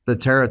the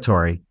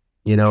territory.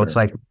 Sure. It's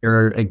like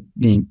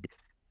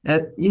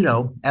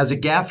as a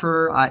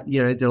gaffer, I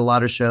did a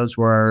lot of shows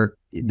where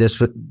this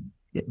was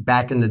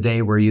back in the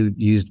day where you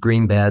used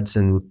green beds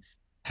and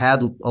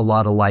had a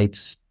lot of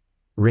lights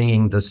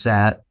ringing the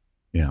set.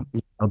 Yeah.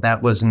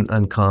 That wasn't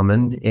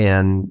uncommon.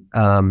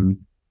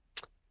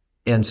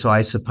 And so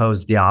I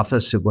suppose The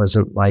Office, it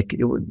wasn't like,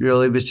 it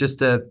really was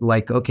just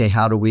okay,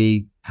 how do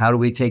we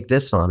take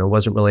this on? It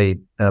wasn't really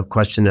a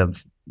question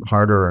of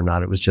harder or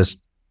not. It was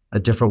just a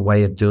different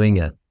way of doing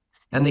it.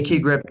 And the Key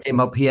Grip came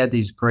up,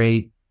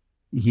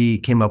 he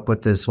came up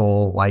with this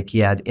whole, he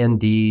had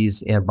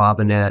NDs and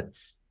bobbinet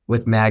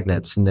with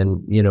magnets. And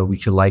then, we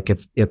could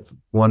if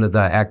one of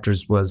the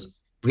actors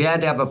we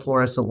had to have a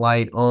fluorescent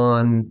light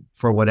on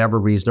for whatever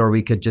reason, or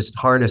we could just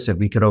harness it.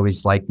 We could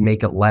always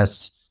make it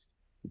less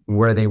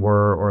where they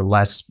were, or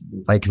less,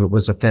 if it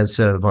was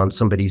offensive on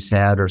somebody's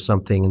head or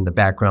something in the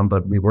background,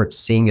 but we weren't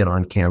seeing it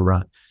on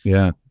camera.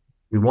 Yeah.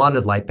 We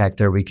wanted light back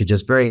there. We could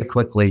just very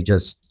quickly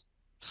just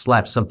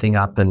slap something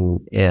up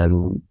and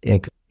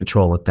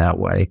control it that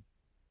way.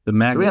 So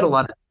we had a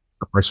lot of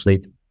up our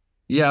sleeve.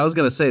 Yeah, I was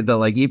gonna say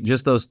that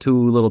just those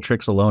two little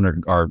tricks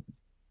alone are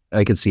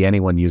I could see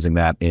anyone using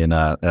that in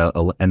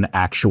an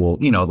actual,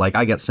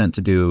 I get sent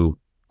to do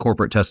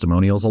corporate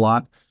testimonials a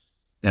lot,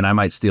 and I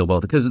might steal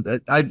both because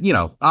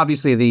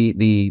obviously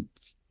the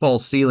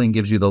false ceiling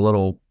gives you the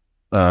little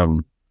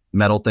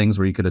metal things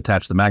where you could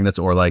attach the magnets,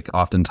 or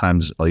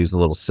oftentimes I'll use the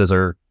little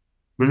scissor.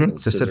 Mm-hmm.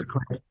 Scissor.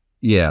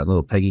 Yeah,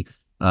 little peggy.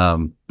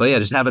 But yeah,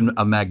 just having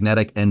a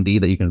magnetic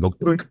ND that you can go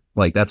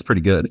that's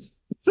pretty good.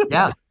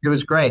 Yeah, it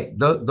was great.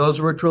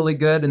 Those were truly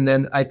good. And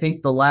then I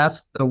think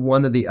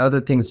one of the other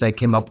things I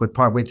came up with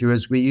partway through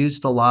is we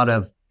used a lot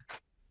of,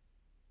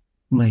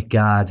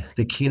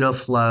 the Kino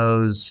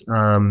flows.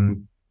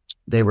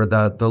 They were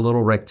the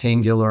little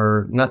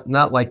rectangular,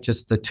 not like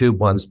just the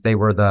tube ones. They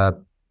were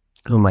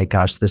oh my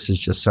gosh, this is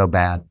just so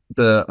bad.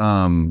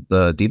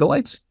 The Dita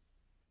lights?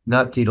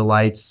 Not Dita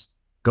lights.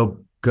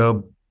 Go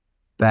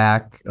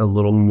back a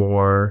little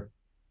more.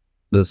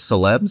 The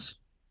celebs?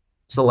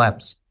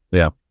 Celebs.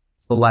 Yeah.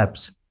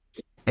 Celebs.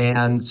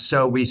 And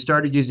so we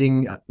started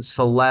using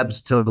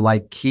celebs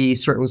to key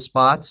certain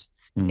spots.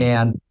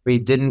 And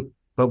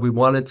but we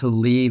wanted to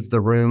leave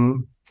the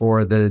room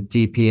for the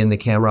DP and the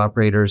camera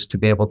operators to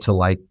be able to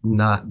we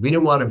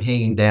didn't want them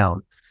hanging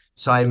down.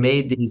 So I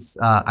made these,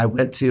 I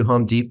went to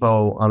Home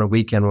Depot on a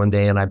weekend one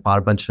day and I bought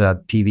a bunch of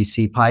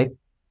PVC pipe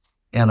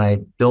and I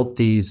built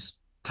these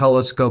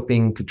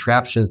telescoping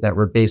contraptions that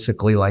were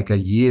basically like a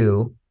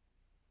U,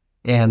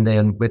 and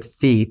then with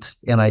feet,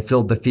 and I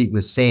filled the feet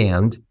with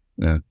sand.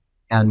 Yeah.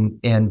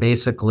 And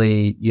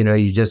basically,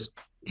 you just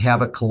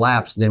have it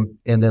collapse and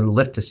then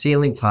lift a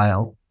ceiling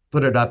tile,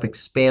 put it up,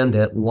 expand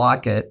it,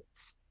 lock it,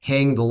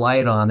 hang the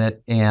light on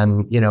it,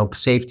 and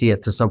safety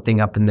it to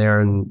something up in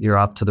there, and you're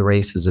off to the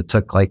races. It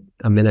took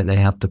a minute and a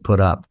half to put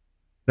up.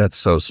 That's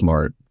so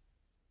smart.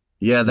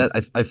 Yeah,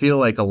 that I feel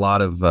like a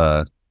lot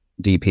of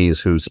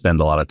DPs who spend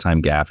a lot of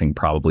time gaffing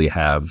probably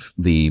have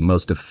the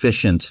most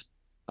efficient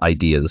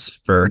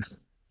ideas for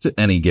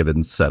any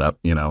given setup.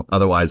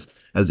 Otherwise,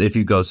 I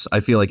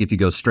feel like if you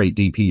go straight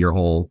DP your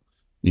whole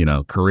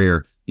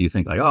career, you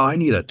think I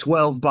need a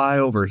 12 by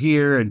over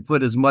here and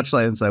put as much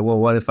light, and say, well,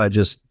 what if I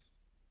just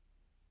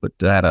put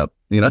that up?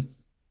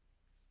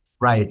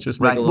 Right. Just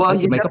make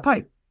a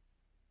pipe.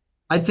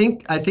 I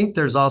think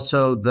there's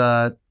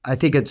also I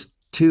think it's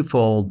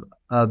twofold.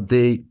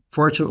 They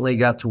fortunately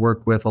got to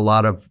work with a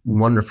lot of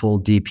wonderful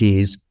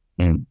DPs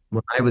when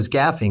I was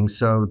gaffing.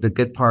 So the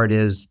good part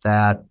is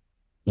that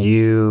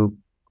you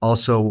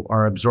also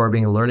are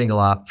absorbing and learning a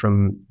lot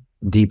from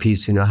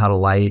DPs who know how to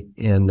light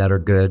and that are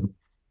good.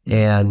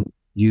 And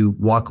you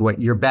walk away,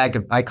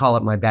 I call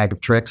it my bag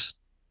of tricks,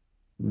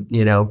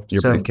 Your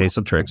briefcase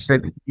of tricks.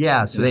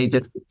 Yeah. So they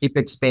just keep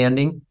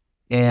expanding.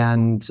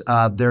 And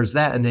there's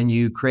that. And then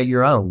you create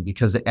your own,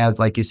 because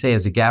like you say,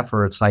 as a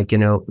gaffer, it's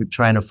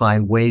trying to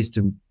find ways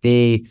to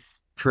be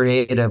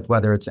creative,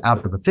 whether it's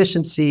out of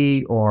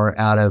efficiency or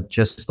out of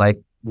just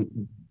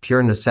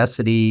pure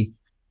necessity,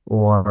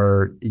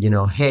 or,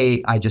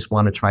 hey, I just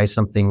want to try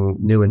something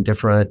new and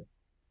different.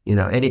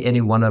 Any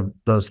one of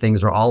those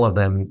things, or all of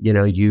them,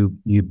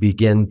 you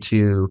begin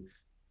to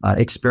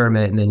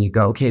experiment, and then you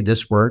go, okay,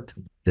 this worked,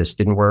 this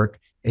didn't work.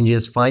 And you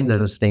just find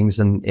those things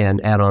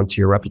and add on to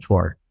your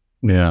repertoire.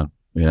 Yeah.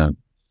 Yeah.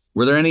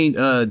 Were there any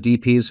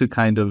DPs who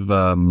kind of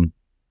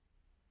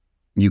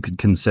you could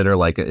consider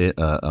like a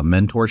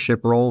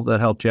mentorship role that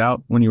helped you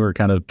out when you were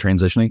kind of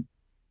transitioning?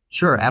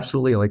 Sure,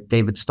 absolutely. Like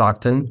David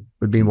Stockton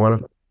would be one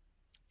of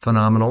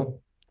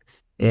phenomenal.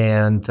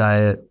 And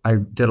I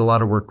did a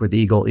lot of work with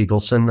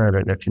Eagleson. I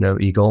don't know if you know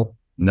Eagle.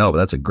 No, but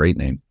that's a great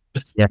name.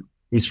 Yeah,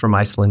 he's from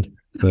Iceland.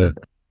 Uh,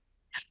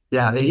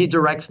 Yeah, he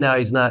directs now.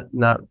 He's not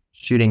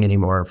shooting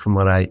anymore, from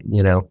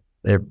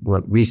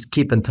what we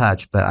keep in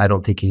touch, but I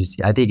don't think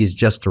I think he's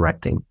just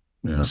directing.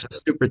 yeah. So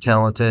super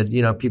talented,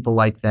 people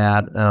like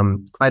that.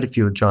 Quite a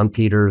few. John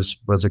Peters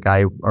was a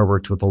guy I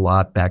worked with a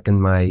lot back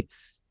in my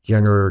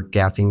younger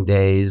gaffing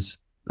days.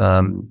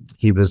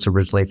 He was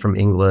originally from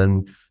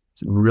England,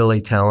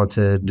 really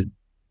talented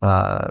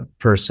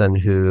person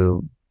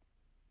who,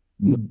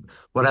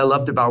 what I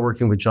loved about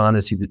working with John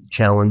is he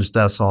challenged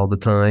us all the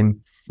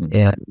time.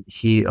 And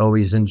he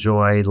always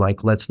enjoyed,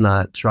 like, let's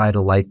not try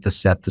to light the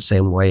set the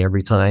same way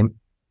every time.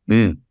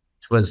 It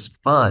was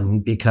fun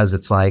because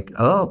it's like,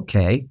 oh,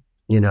 okay,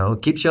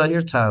 it keeps you on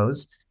your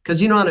toes.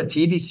 Because, on a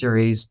TV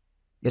series,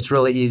 it's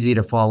really easy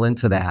to fall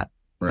into that.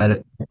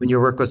 Right. But when you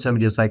work with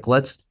somebody, it's like,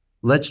 let's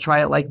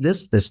try it like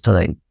this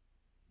time.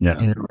 Yeah.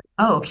 And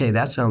oh, okay,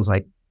 that sounds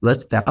like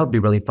that would be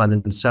really fun.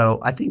 And so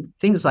I think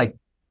things like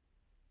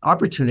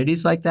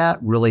opportunities like that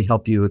really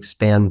help you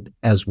expand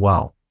as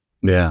well.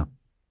 Yeah.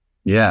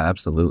 Yeah,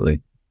 absolutely.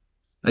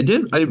 I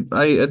did.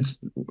 I had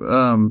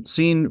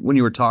seen when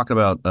you were talking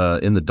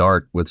about In the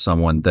Dark with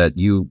someone that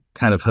you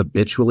kind of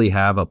habitually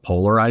have a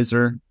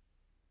polarizer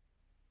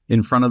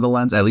in front of the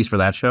lens, at least for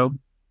that show.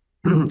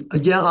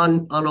 Yeah,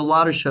 on a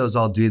lot of shows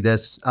I'll do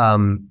this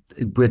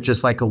with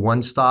just like a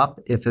one stop.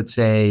 If it's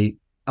a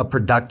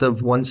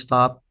productive one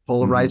stop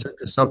polarizer,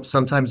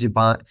 sometimes you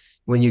buy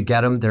when you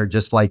get them, they're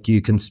just like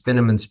you can spin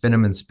them and spin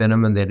them and spin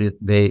them, and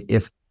they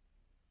if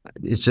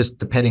it's just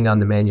depending on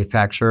the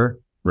manufacturer,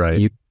 right?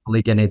 You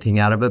really get anything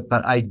out of it.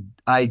 But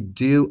I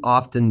do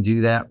often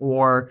do that,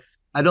 or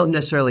I don't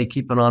necessarily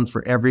keep it on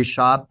for every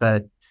shot.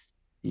 But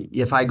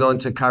if I go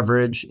into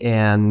coverage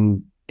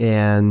and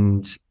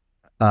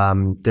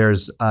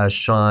there's a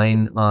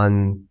shine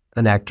on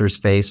an actor's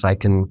face, I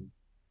can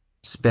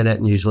spin it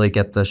and usually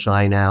get the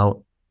shine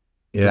out.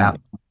 Yeah.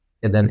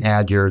 And then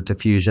add your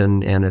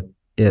diffusion, and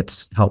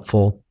it's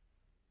helpful.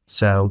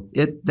 So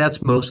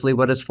that's mostly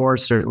what it's for.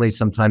 Certainly,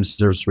 sometimes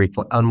there's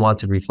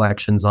unwanted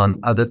reflections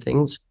on other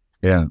things.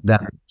 Yeah,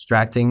 that are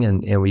distracting,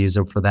 and we use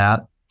them for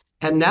that.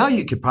 And now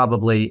you could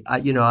probably,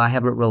 I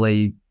haven't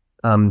really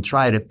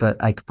tried it, but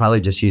I could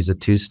probably just use a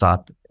two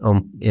stop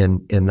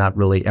and not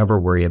really ever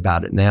worry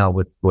about it now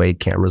with the way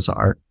cameras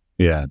are.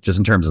 Yeah, just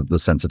in terms of the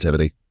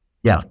sensitivity.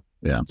 Yeah,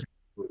 yeah.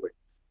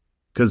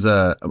 Because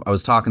I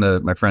was talking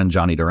to my friend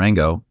Johnny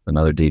Durango,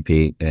 another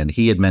DP, and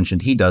he had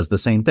mentioned he does the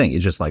same thing.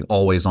 It's just like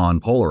always on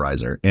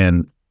polarizer.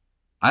 And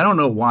I don't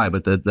know why,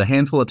 but the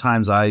handful of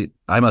times I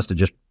must have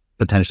just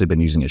potentially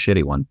been using a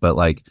shitty one, but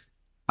like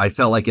I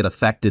felt like it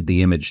affected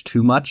the image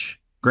too much.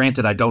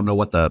 Granted, I don't know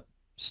what the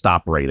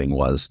stop rating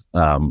was,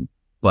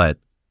 but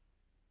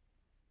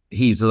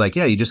he's like,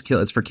 yeah, you just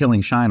kill, it's for killing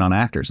shine on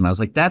actors. And I was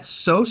like, that's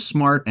so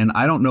smart. And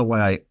I don't know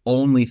why I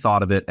only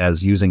thought of it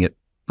as using it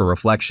for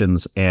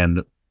reflections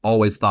and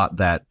always thought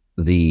that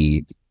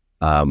the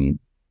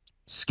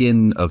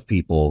skin of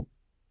people,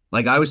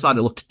 like I always thought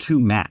it looked too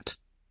matte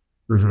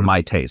for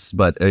my taste.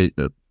 But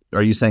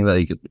are you saying that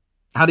you could,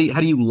 how do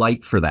you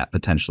light for that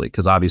potentially?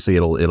 Because obviously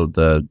it'll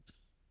the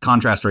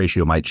contrast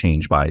ratio might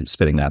change by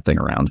spinning that thing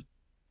around.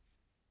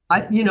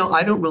 I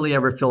don't really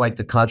ever feel like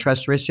the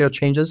contrast ratio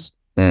changes.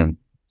 I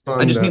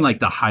just mean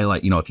like the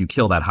highlight, if you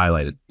kill that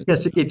highlight.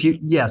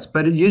 Yes,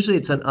 but usually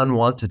it's an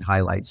unwanted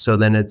highlight. So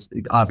then it's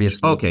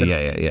obviously. Okay.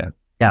 Yeah.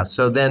 Yeah.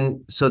 So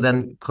then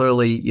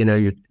clearly,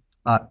 you're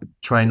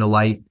trying to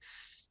light.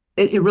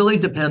 It really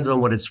depends on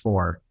what it's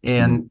for.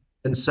 And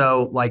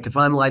so like if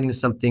I'm lighting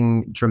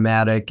something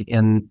dramatic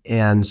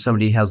and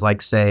somebody has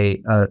like,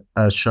 say,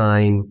 a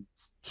shine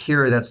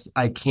here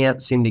I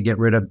can't seem to get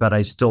rid of, but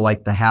I still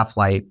like the half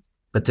light.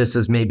 But this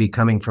is maybe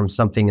coming from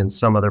something in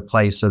some other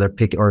place, or they're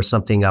picking or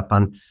something up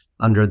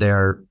under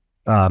their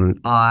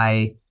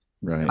eye.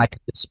 Right. I can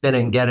spin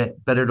and get it,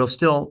 but it'll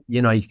still,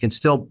 you can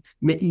still.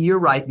 You're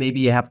right. Maybe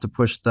you have to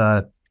push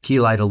the key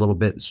light a little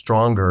bit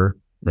stronger.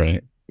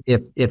 Right.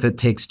 If it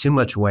takes too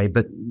much away,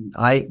 but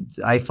I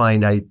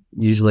find I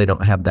usually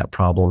don't have that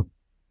problem.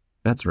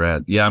 That's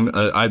rad. Yeah,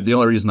 the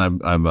only reason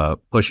I'm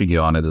pushing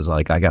you on it is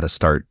like I got to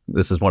start.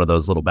 This is one of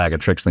those little bag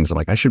of tricks things. I'm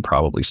like I should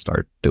probably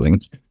start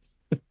doing.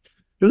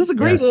 This is a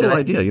great little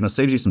idea.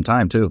 Saves you some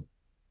time too.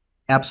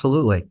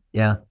 Absolutely.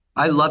 Yeah.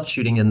 I loved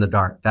shooting in the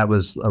dark. That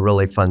was a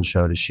really fun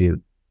show to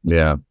shoot.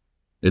 Yeah.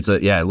 It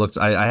looks,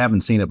 I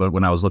haven't seen it, but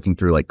when I was looking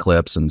through like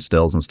clips and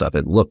stills and stuff,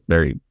 it looked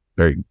very,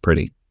 very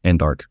pretty and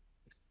dark.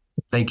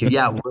 Thank you.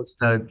 Yeah. It was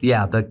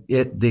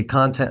the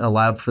content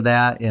allowed for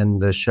that.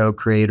 And the show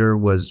creator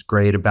was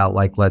great about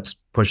like, let's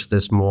push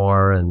this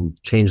more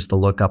and change the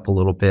look up a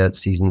little bit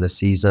season to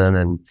season.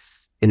 And,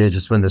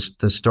 just when the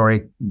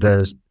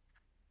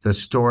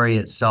story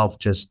itself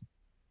just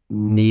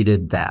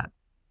needed that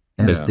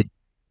as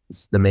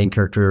the main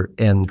character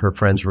and her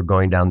friends were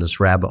going down this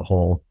rabbit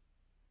hole.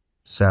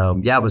 So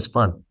yeah, it was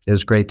fun. It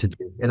was great to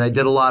do. And I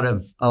did a lot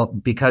of,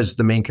 because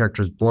the main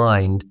character is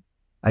blind,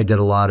 I did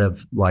a lot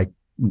of like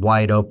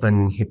wide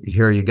open,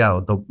 here you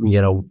go.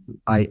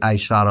 I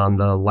shot on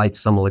the light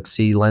Summilux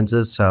C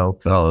lenses. So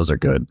Oh, those are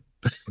good.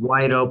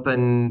 wide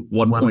open,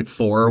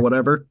 1.4 or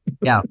whatever.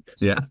 yeah,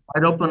 Yeah.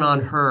 wide open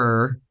on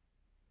her,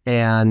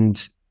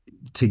 and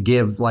to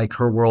give like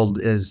her world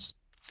is,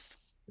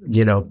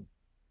 you know,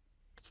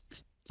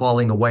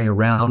 falling away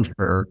around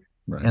her.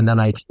 Right. And then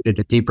I did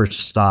a deeper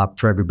stop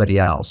for everybody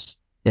else.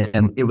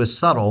 And it was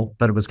subtle,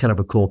 but it was kind of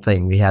a cool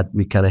thing.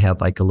 We kind of had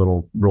like a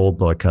little rule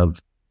book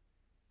of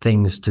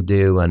things to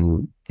do,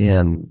 and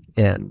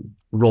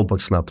rule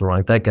book's not the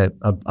wrong, like a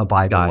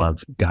Bible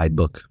of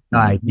guidebook.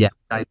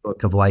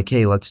 Guidebook of like,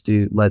 hey,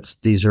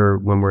 these are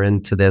when we're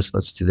into this,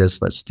 let's do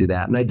this, let's do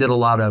that. And I did a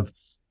lot of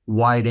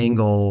wide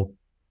angle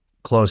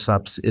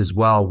close-ups as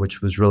well,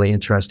 which was really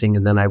interesting.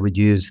 And then I would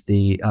use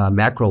the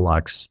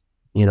Macrolux,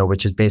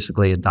 which is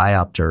basically a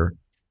diopter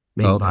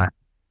made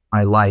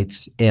by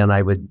lights. And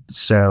I would,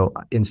 so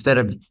instead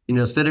of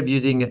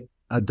using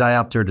a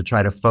diopter to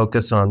try to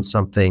focus on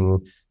something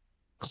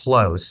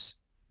close,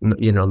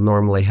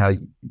 normally how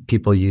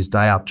people use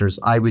diopters,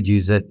 I would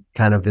use it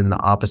kind of in the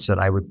opposite.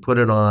 I would put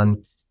it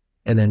on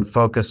and then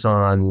focus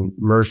on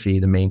Murphy,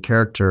 the main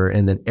character,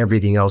 and then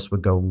everything else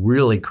would go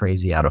really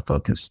crazy out of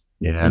focus.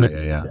 Yeah.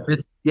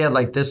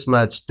 Like this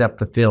much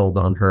depth of field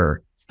on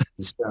her.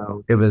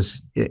 So it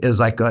was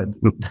like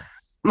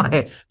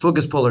my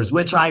focus pullers.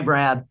 Which eye,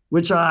 Brad?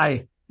 Which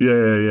eye?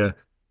 Yeah.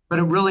 But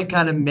it really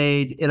kind of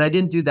made, and I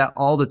didn't do that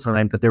all the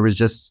time, but there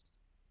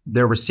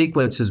were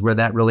sequences where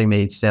that really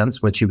made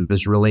sense, when she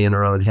was really in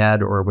her own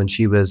head, or when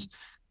she was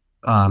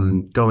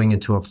going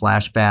into a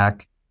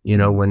flashback.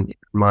 When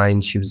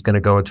mind she was going to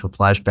go into a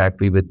flashback,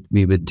 we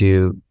would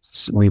do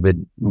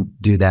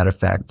that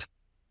effect.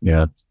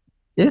 Yeah.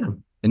 Yeah.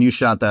 And you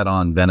shot that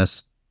on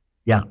Venice?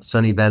 Yeah,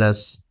 sunny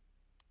Venice.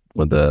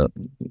 With the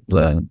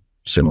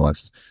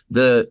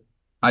Cinematography.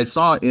 I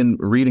saw in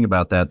reading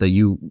about that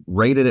you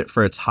rated it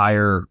for its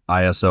higher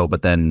ISO,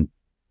 but then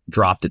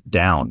dropped it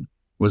down.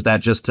 Was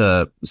that just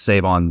to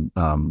save on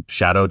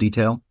shadow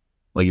detail?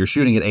 Like you're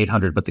shooting at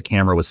 800, but the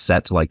camera was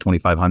set to like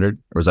 2500,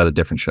 or was that a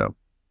different show?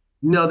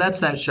 No, that's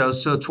that show.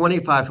 So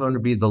 2500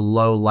 would be the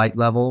low light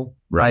level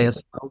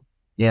ISO.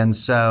 And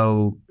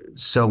so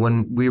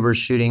when we were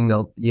shooting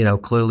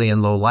clearly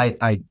in low light,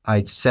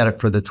 I set it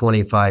for the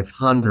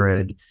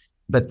 2500,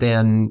 but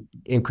then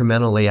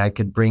incrementally I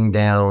could bring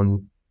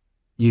down,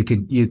 you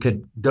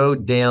could go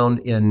down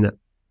in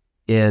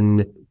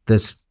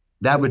this,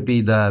 that would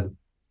be the,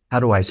 how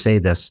do I say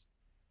this?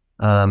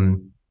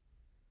 That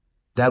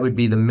would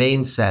be the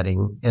main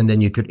setting. And then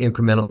you could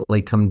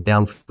incrementally come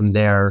down from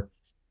there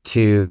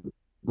to,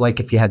 like,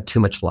 if you had too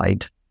much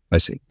light. I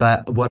see.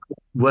 But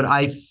what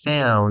I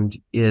found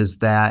is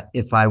that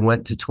if I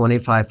went to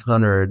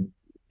 2500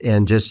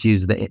 and just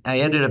use I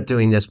ended up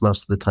doing this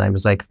most of the time,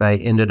 is like if I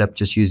ended up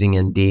just using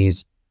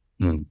NDs,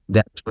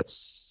 that's what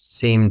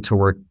seemed to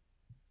work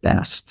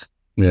best.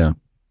 Yeah.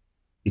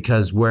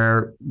 Because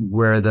where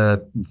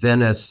the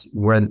Venice,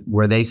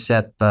 where they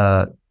set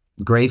the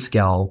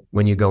grayscale,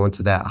 when you go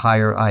into that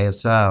higher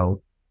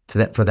ISO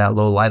for that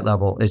low light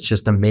level, it's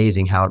just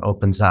amazing how it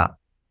opens up.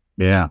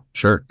 Yeah,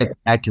 sure.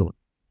 Spectacular.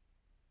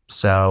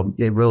 So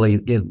it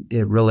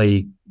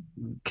really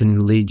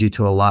can lead you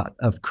to a lot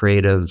of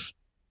creative.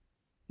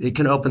 It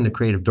can open the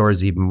creative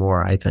doors even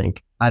more, I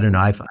think. I don't know.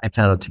 I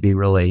found it to be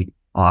really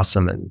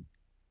awesome and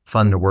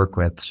fun to work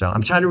with. So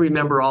I'm trying to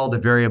remember all the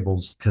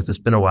variables, because it's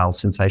been a while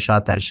since I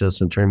shot that show.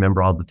 So I'm trying to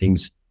remember all the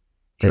things.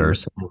 Sure.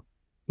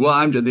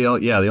 Well, the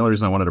only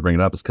reason I wanted to bring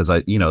it up is because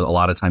a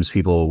lot of times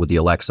people with the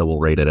Alexa will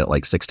rate it at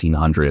like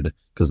 1600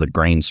 because the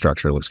grain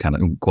structure looks kind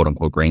of, quote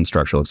unquote, grain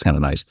structure looks kind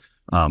of nice.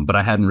 But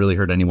I hadn't really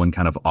heard anyone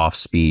kind of off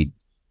speed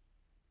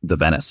the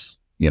Venice,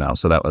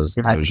 so that was,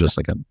 it was just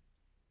like a.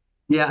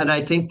 Yeah. And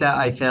I think that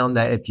I found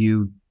that if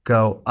you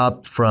go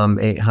up from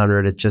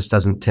 800, it just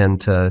doesn't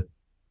tend to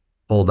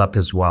hold up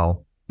as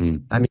well. I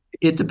mean,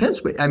 it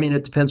depends.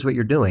 It depends what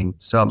you're doing.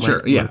 So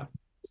sure. Yeah.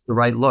 It's the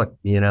right look,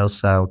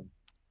 so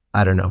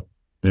I don't know.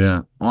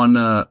 Yeah.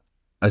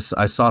 I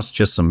saw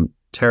just some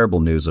terrible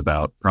news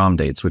about prom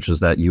dates, which is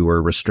that you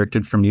were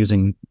restricted from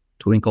using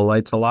twinkle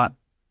lights a lot.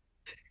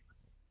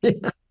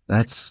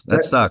 That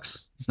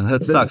sucks.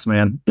 That sucks,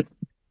 man.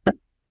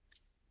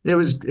 It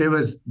was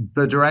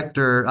the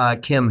director,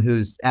 Kim,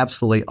 who's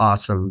absolutely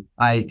awesome.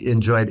 I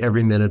enjoyed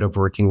every minute of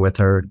working with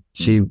her.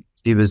 She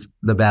was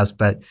the best.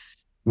 But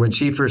when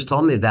she first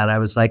told me that, I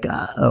was like,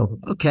 oh,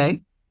 okay.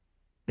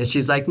 And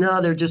she's like,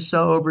 no, they're just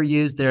so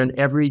overused. They're in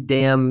every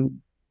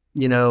damn,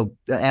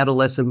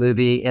 adolescent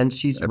movie. And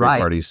she's every right.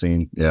 Party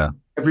scene. Yeah.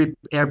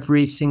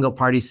 Every single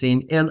party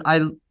scene. And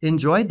I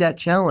enjoyed that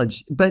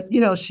challenge. But,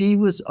 she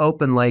was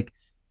open, like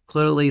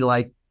clearly,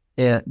 like,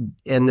 and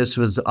this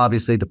was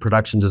obviously the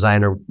production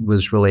designer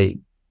was really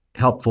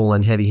helpful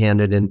and heavy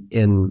handed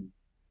in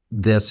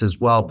this as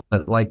well.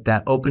 But like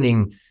that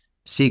opening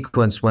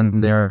sequence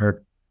when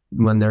they're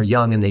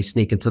young and they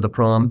sneak into the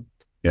prom.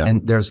 Yeah.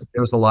 And there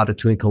was a lot of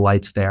twinkle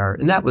lights there.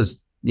 And that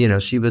was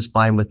she was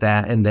fine with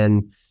that. And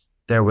then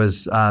there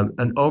was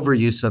an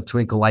overuse of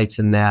twinkle lights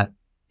in that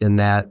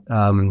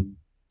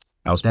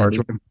House that party.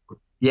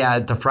 yeah,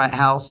 the frat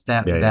house,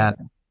 Yeah, yeah.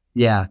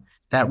 yeah,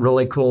 that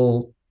really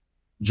cool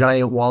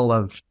giant wall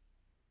of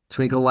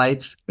twinkle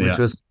lights, which Yeah.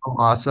 was so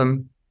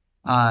awesome.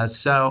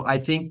 So I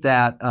think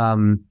that,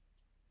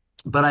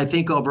 but I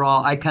think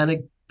overall, I kind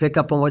of pick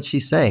up on what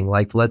she's saying.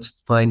 Like, let's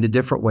find a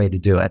different way to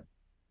do it.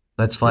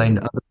 Let's Yeah. find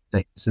other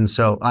things. And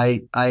so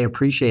I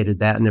appreciated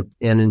that and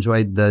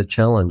enjoyed the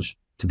challenge,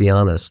 to be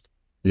honest.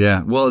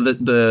 Yeah. Well,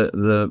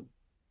 the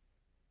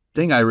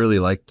thing I really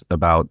liked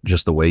about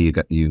just the way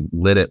you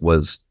lit it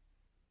was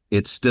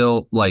it's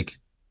still like,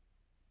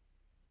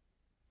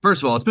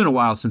 first of all, it's been a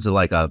while since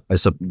like I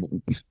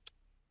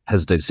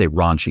hesitate to say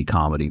raunchy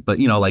comedy, but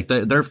like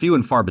they're few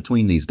and far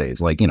between these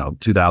days. Like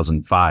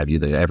 2005,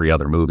 every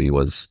other movie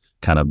was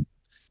kind of.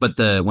 But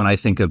when I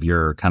think of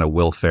your kind of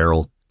Will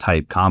Ferrell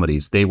type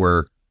comedies, they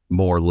were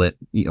more lit,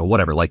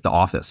 whatever, like The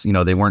Office.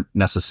 They weren't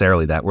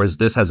necessarily that. Whereas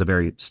this has a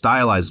very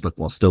stylized look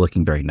while still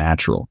looking very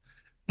natural.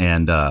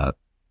 And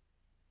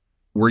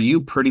were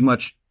you pretty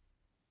much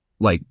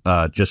like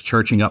just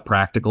churching up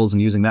practicals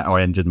and using that, or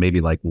and just maybe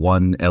like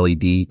one LED?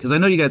 Because I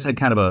know you guys had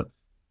kind of a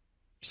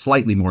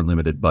slightly more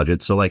limited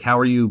budget. So like, how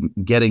are you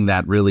getting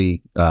that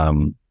really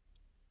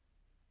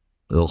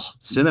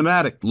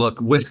cinematic look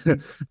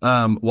with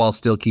while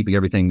still keeping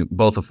everything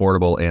both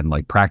affordable and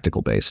like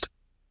practical based?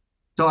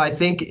 So I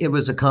think it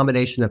was a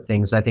combination of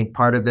things. I think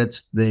part of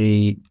it's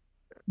the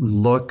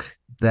look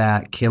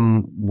that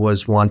Kim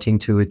was wanting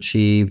to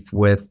achieve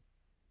with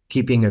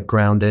keeping it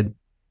grounded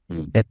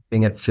and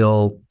having it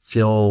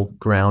feel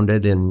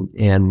grounded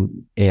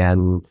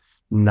and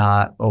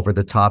not over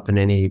the top in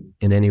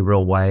any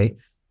real way.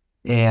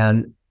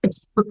 And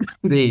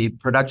the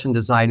production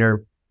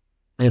designer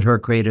and her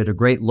created a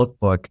great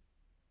lookbook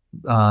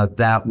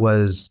that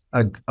was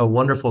a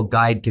wonderful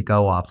guide to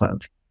go off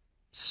of.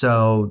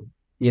 So,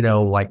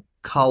 like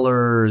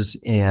colors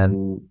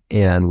and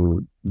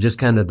just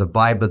kind of the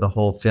vibe of the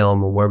whole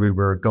film and where we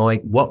were going,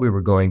 what we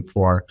were going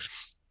for.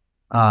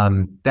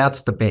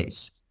 That's the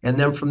base. And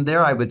then from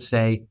there, I would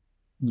say,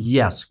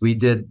 yes, we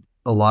did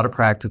a lot of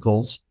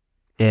practicals.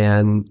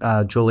 And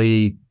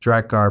Julie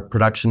Dreck, our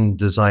production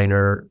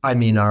designer,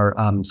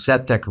 our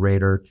set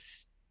decorator,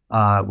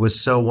 was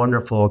so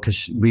wonderful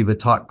because we would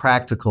talk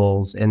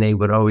practicals and they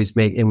would always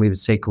and we would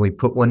say, can we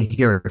put one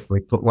here? Can we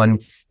put one?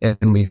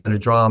 And we had to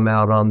draw them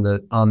out on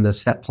the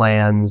set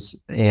plans.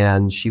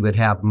 And she would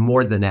have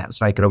more than that.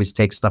 So I could always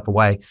take stuff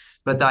away.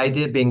 But the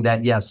idea being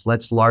that, yes,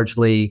 let's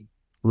largely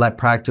let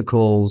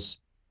practicals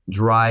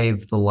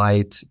drive the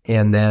light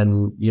and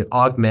then you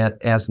augment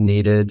as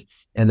needed.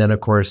 And then,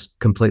 of course,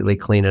 completely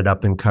clean it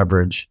up in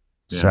coverage.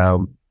 Yeah.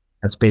 So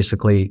that's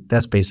basically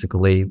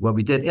what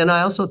we did. And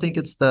I also think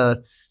it's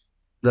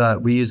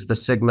we use the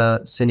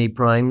Sigma Cine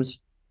Primes.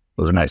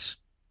 Those are nice.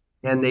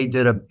 And they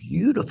did a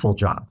beautiful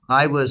job.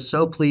 I was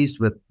so pleased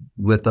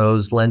with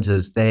those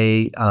lenses.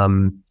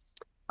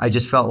 I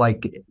just felt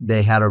like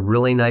they had a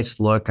really nice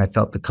look. I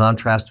felt the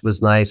contrast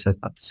was nice. I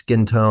thought the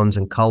skin tones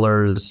and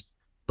colors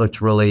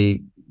looked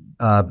really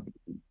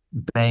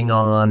bang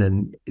on,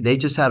 and they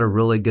just had a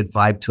really good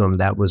vibe to them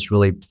that was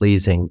really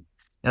pleasing.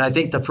 And I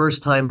think the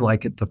first time, I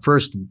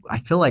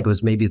feel like it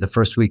was maybe the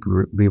first week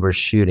we were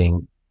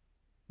shooting.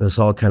 It was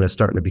all kind of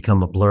starting to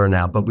become a blur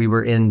now, but we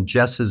were in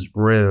Jess's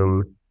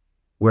room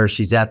where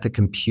she's at the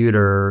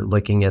computer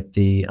looking at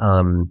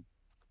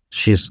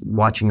she's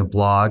watching a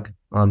blog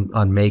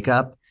on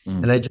makeup.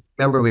 And I just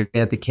remember we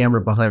had the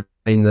camera behind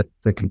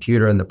the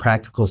computer and the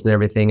practicals and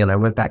everything. And I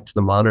went back to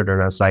the monitor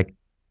and I was like,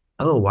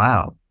 oh,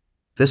 wow,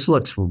 this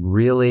looks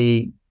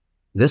really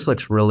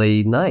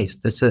nice.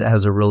 This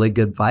has a really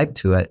good vibe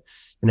to it.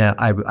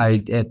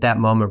 I at that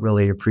moment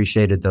really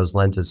appreciated those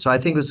lenses. So I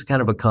think it was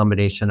kind of a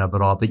combination of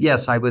it all. But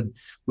yes,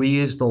 we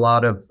used a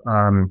lot of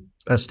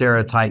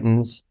Astera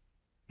Titans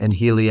and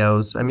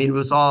Helios. I mean, it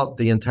was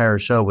the entire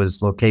show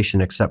was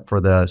location except for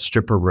the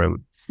stripper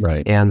room.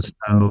 Right. And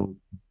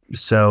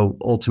so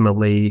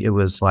ultimately it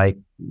was like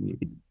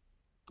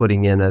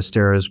putting in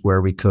Asteras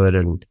where we could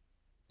and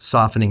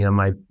softening them.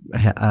 I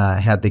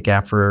had the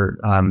gaffer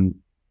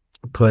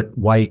put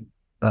white,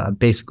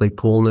 basically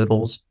pool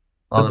noodles.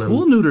 The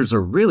pool noodles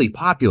are really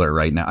popular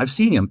right now. I've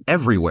seen them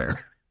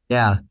everywhere.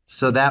 Yeah.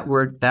 So that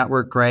worked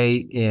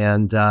great.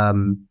 And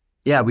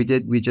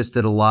we just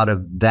did a lot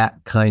of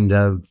that kind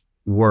of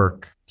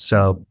work.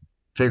 So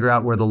figure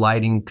out where the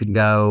lighting could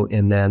go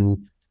and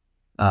then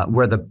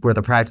where the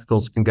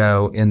practicals can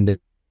go and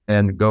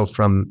go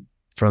from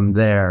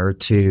there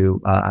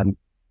to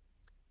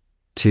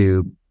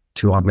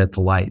augment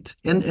the light.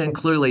 And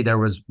clearly there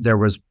was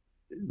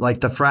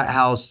like the frat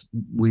house,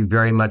 we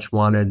very much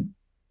wanted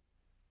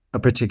a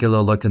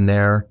particular look in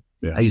there.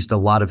 Yeah. I used a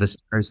lot of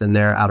stairs in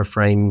there, out of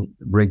frame,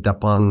 rigged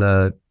up in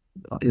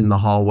the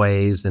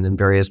hallways and in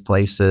various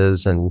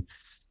places. And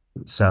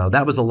so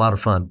that was a lot of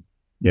fun.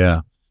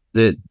 Yeah.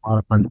 A lot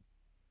of fun.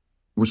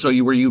 So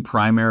were you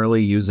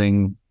primarily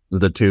using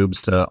the tubes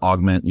to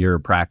augment your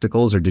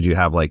practicals, or did you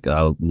have like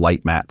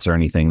light mats or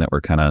anything that were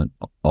kind of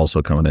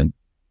also coming in?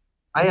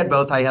 I had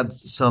both. I had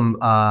some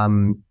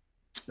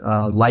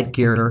light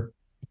gear Yeah.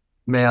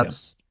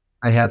 mats.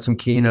 I had some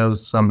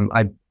Kinos,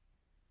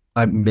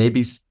 I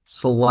maybe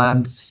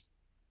celebs.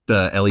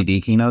 The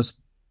LED Kinos.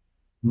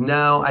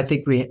 No, I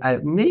think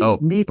Oh,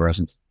 me.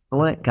 fluorescents.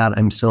 What? God,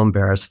 I'm so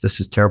embarrassed. This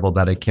is terrible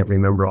that I can't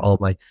remember all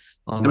I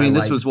my mean,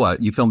 this light was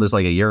what you filmed this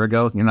like a year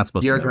ago. You're not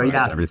supposed to year ago.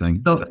 memorize Yeah.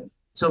 everything.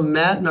 So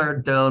Matt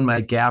Nardone,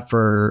 my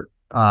gaffer,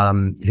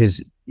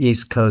 who's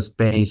East Coast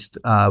based,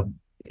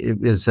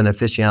 is an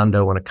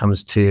aficionado when it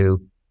comes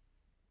to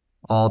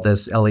all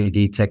this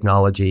LED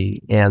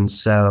technology. And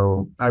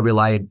so I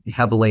relied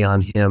heavily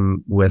on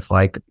him with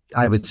like,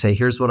 I would say,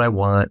 here's what I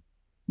want.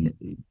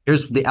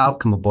 Here's the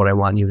outcome of what I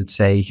want. And you would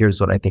say, here's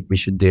what I think we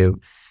should do.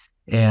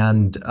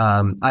 And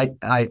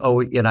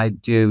I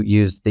do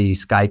use the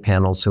sky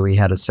panels. So we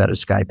had a set of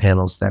sky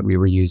panels that we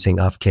were using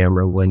off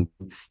camera when,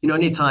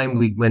 anytime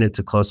we went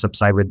into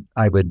close-ups, I would,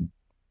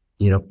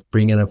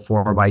 bring in a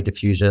 4x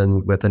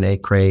diffusion with an A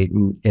crate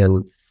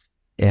and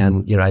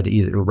I'd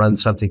either run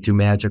something through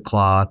Magic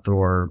Cloth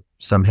or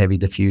some heavy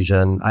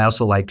diffusion. I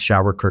also like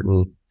shower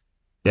curtain.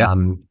 Yeah.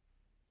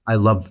 I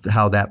love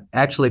how that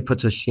actually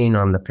puts a sheen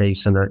on the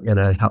face and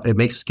it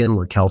makes skin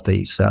look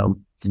healthy. So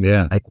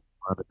Yeah. I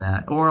love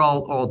that. Or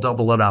I'll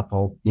double it up.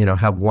 I'll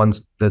have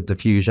the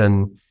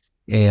diffusion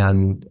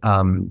and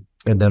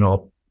then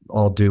I'll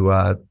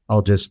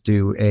just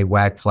do a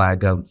wag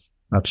flag of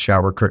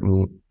shower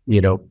curtain,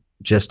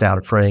 just out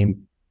of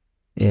frame.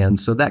 And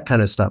so that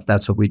kind of stuff,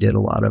 that's what we did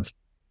a lot of.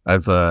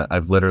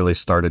 I've literally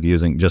started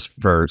using just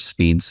for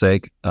speed's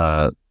sake.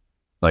 Like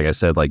I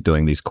said, like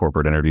doing these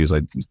corporate interviews,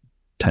 I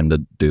tend to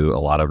do a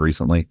lot of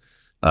recently.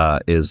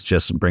 Is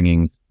just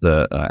bringing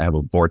I have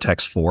a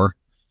Vortex 4,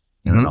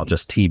 and then I'll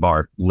just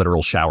T-bar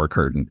literal shower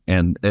curtain.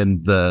 And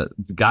the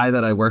guy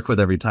that I work with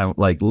every time,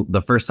 like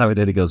the first time I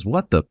did, he goes,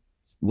 what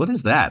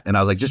is that? And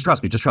I was like, just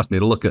trust me,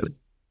 it'll look good.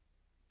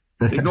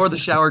 Ignore the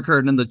shower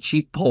curtain and the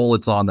cheap pole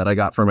it's on that I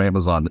got from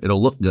Amazon.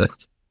 It'll look good.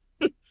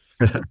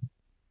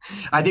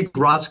 I think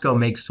Roscoe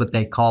makes what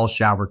they call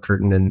shower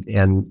curtain,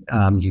 and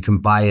you can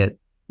buy it.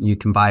 You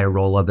can buy a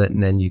roll of it,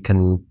 and then you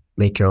can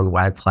make your own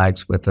wag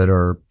flags with it,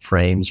 or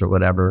frames, or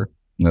whatever.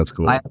 That's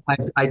cool.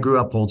 I grew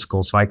up old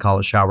school, so I call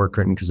it shower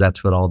curtain because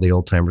that's what all the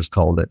old timers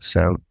called it.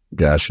 So,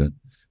 gotcha.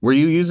 Were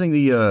you using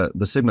the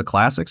Sigma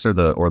Classics or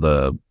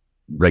the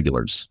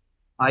regulars?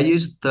 I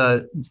used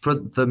for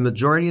the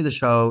majority of the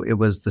show, it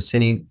was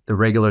the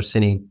regular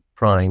Cine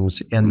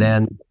primes. And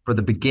then for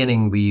the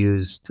beginning, we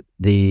used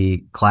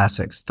the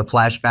classics. The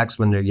flashbacks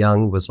when they're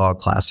young was all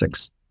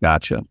classics.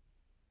 Gotcha.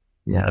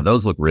 Yeah,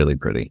 those look really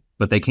pretty,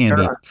 but they can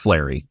be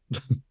flary.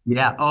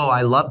 Yeah. Oh,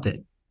 I loved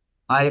it.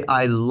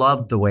 I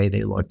loved the way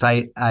they looked.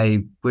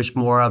 I wish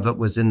more of it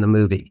was in the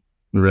movie.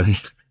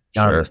 Right.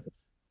 Sure.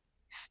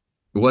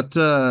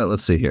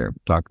 Let's see here.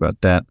 Talk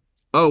about that.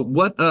 Oh,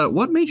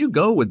 what made you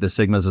go with the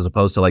Sigmas as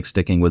opposed to like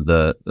sticking with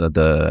the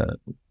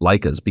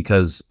Leicas?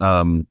 Because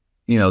the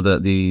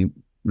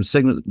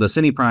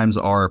Cine Primes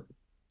are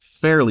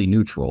fairly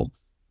neutral,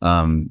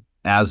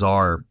 as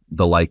are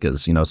the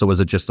Leicas. So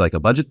was it just like a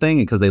budget thing?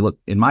 Because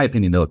in my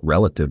opinion, they look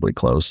relatively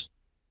close.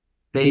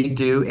 They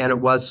do, and it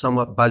was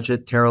somewhat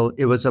budget. Terrell,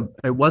 it was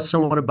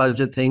somewhat a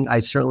budget thing. I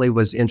certainly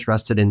was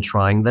interested in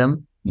trying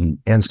them,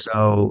 and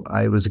so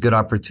it was a good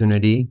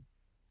opportunity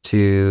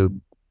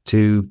to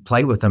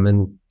play with them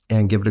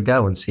and give it a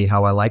go and see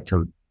how I liked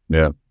them.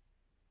 Yeah.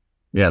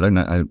 Yeah,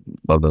 I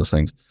love those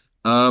things.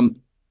 I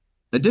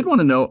did want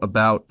to know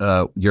about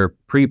your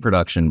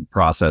pre-production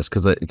process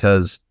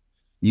because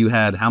you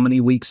had how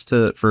many weeks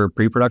for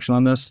pre-production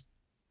on this?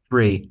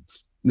 3.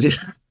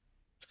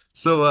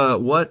 So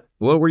what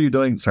were you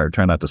doing? Sorry,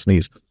 try not to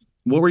sneeze.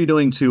 What were you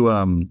doing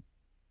to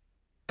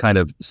kind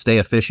of stay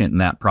efficient in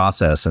that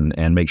process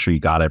and make sure you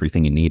got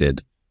everything you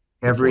needed?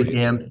 Every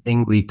damn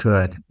thing we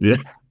could. Yeah.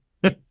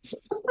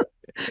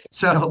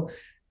 So,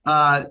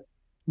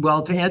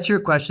 well, to answer your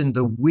question,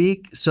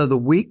 so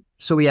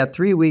we had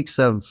 3 weeks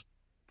of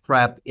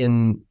prep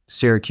in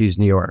Syracuse,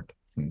 New York.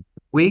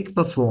 Week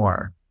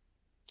before,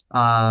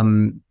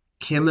 Kim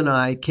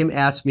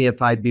asked me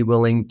if I'd be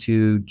willing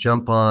to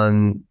jump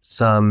on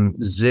some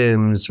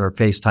Zooms or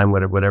FaceTime,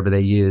 whatever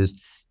they used,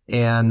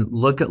 and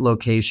look at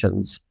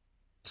locations.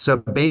 So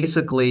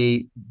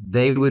basically,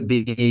 they would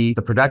be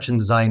the production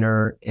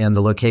designer and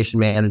the location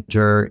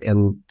manager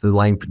and the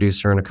line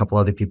producer and a couple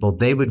other people.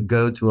 They would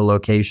go to a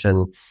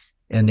location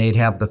and they'd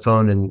have the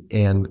phone,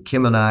 and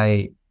Kim and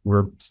I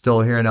were still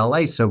here in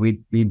LA. So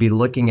we'd be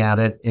looking at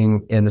it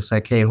and it's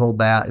like, hey, hold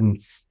that.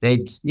 And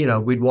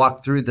we'd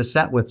walk through the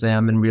set with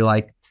them and be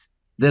like,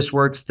 this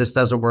works, this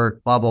doesn't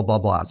work, blah, blah, blah,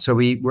 blah. So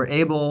we were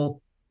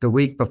able the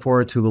week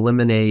before to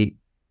eliminate,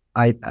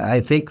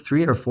 I think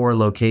 3 or 4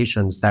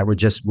 locations that would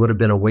have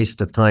been a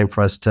waste of time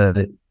for us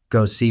to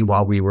go see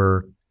while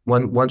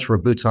once we're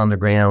boots on the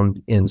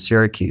ground in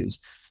Syracuse.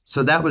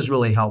 So that was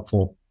really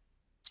helpful.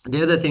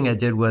 The other thing I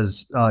did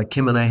was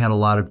Kim and I had a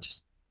lot of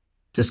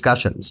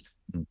discussions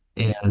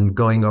and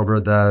going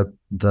over the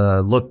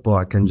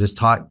lookbook and just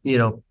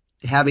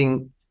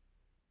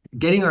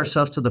getting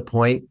ourselves to the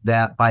point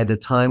that by the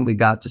time we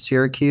got to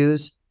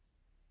Syracuse,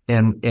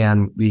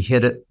 and we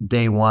hit it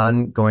day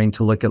one, going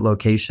to look at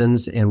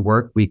locations and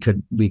work, we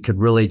could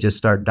really just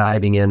start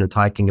diving in and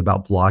talking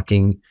about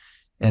blocking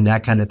and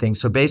that kind of thing.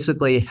 So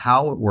basically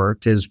how it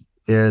worked is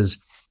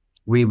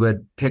we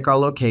would pick our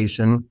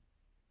location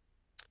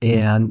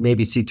and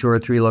maybe see 2 or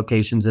 3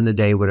 locations in a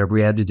day, whatever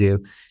we had to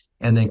do.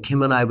 And then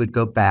Kim and I would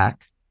go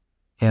back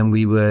and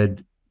we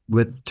would,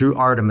 through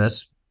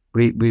Artemis,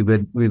 we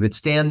would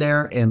stand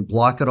there and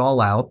block it all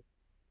out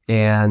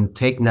and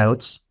take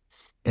notes,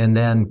 and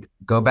then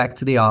go back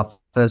to the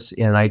office,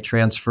 and I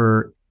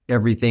transfer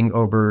everything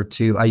over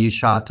to, I use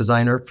Shot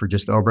Designer for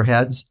just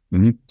overheads.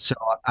 Mm-hmm. So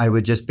I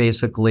would just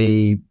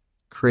basically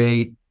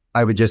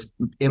I would just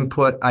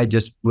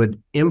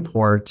would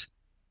import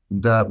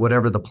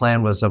whatever the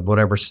plan was of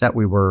whatever set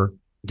we were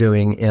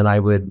doing, and I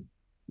would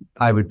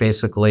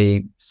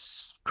basically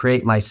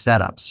create my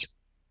setups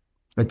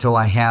until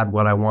I had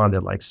what I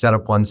wanted, like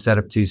setup 1,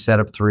 setup 2,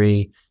 setup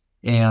 3,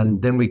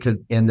 and then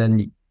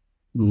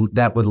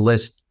that would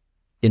list,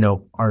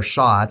 our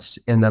shots,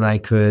 and then I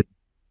could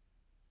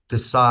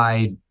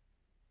decide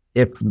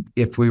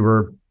if we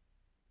were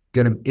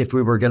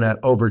gonna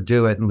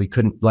overdo it and we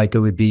couldn't, like, it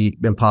would be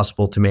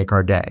impossible to make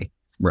our day.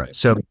 Right.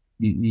 So,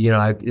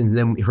 and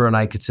then her and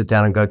I could sit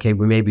down and go, okay,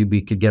 well, maybe we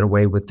could get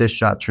away with this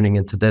shot turning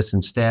into this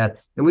instead.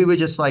 And we would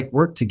just like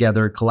work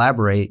together,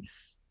 collaborate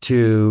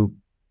to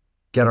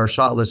get our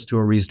shot list to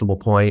a reasonable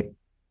point.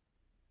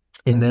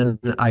 And then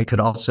I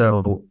could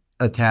also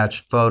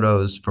attach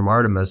photos from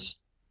Artemis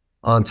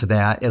onto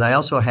that. And I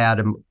also had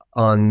them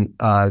on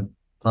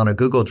a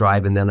Google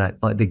Drive, and then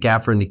the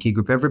gaffer and the key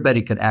group,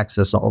 everybody could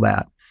access all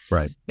that.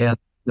 Right. And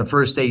the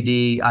first AD,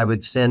 I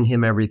would send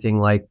him everything,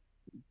 like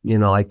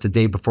the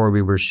day before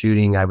we were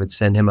shooting, I would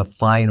send him a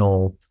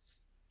final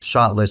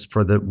shot list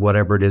for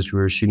whatever it is we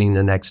were shooting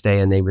the next day,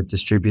 and they would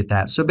distribute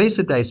that. So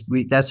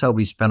basically, that's how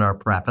we spent our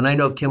prep. And I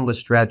know Kim was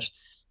stretched.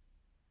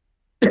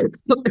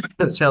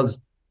 It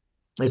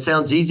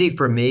sounds easy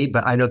for me,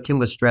 but I know Kim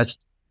was stretched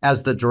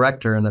as the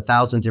director in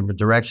 1,000 different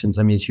directions.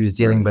 I mean, she was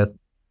dealing with,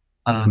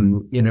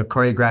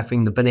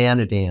 choreographing the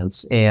banana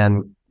dance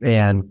and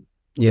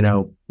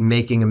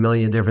making a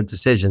million different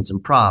decisions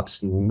and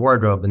props and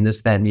wardrobe and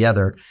this, that, and the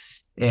other.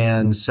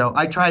 And so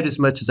I tried as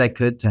much as I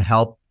could to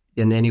help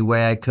in any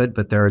way I could,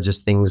 but there are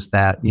just things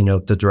that,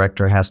 the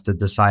director has to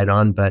decide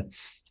on. But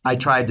I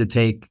tried to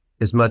take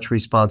as much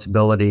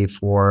responsibility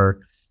for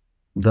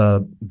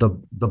the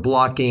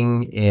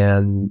blocking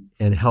and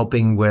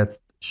helping with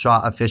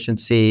shot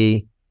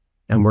efficiency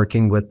and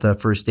working with the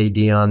first AD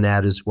on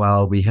that as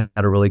well. We had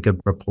a really good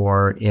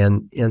rapport,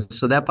 and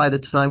so that by the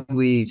time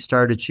we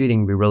started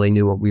shooting, we really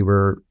knew what we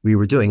were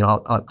doing.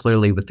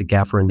 Clearly with the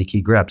gaffer and the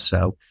key grip,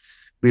 so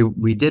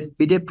we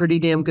did pretty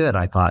damn good,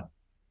 I thought.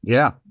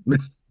 Yeah,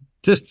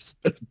 just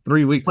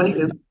 3 weeks,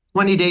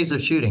 20 days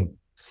of shooting.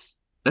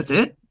 That's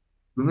it.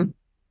 Mm-hmm.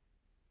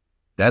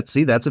 That's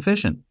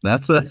efficient.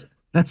 That's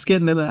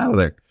getting in and out of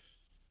there.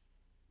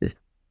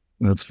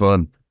 That's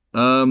fun.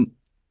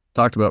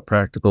 Talked about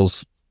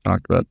practicals.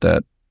 Talked about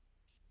that.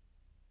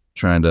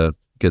 Trying to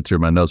get through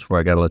my notes before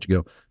I got to let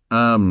you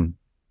go.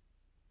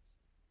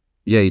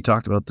 Yeah, you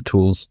talked about the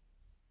tools.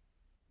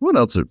 What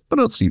else?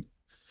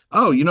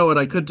 Oh, you know what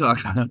I could talk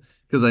about,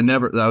 because I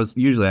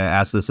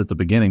ask this at the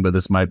beginning, but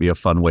this might be a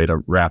fun way to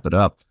wrap it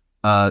up.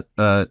 Have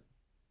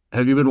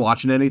you been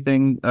watching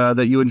anything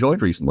that you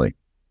enjoyed recently?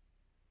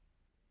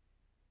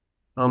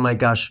 Oh my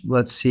gosh,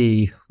 let's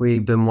see.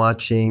 We've been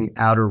watching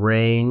Outer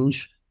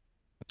Range.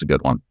 That's a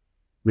good one.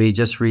 We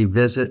just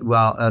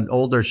an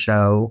older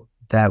show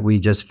that we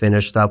just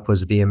finished up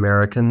was The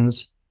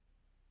Americans.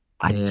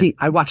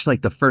 I watched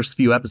like the first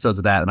few episodes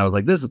of that, and I was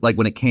like, this is like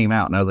when it came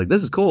out, and I was like,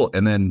 this is cool,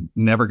 and then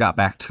never got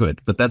back to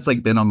it. But that's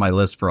like been on my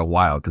list for a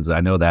while, because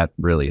I know that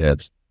really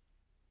hits.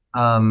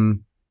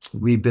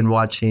 We've been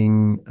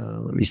watching,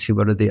 let me see,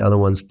 what are the other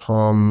ones?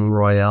 Palm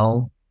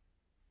Royale.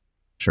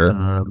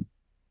 Sure.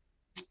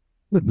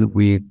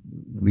 We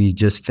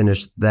just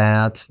finished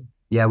that.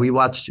 Yeah,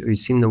 we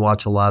seem to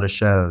watch a lot of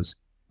shows.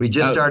 We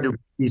just started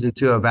season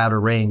 2 of Outer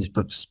Range,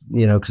 but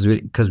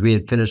because we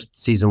had finished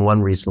season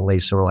 1 recently,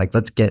 so we're like,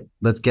 let's get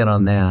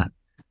on that.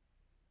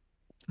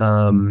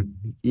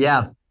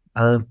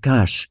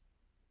 Gosh,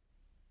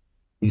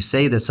 you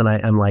say this, and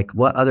I'm like,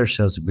 what other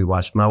shows have we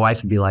watched? My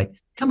wife would be like,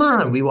 come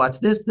on, we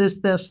watched this.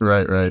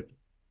 Right.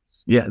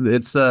 Yeah,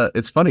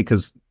 it's funny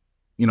because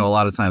a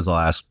lot of times I'll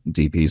ask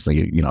DPs, like,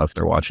 if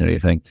they're watching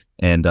anything,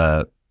 and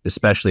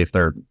especially if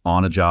they're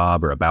on a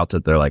job or about to,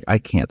 they're like, I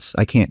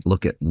can't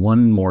look at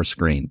one more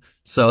screen.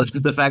 So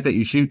the fact that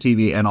you shoot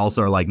TV and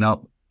also are like,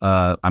 no,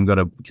 I'm going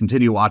to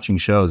continue watching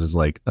shows is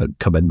like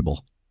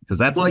commendable, because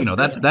that's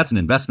an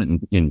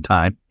investment in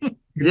time. It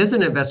is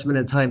an investment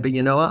in time, but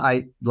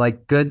I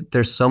like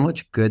there's so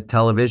much good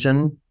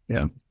television.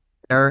 Yeah.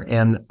 There,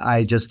 and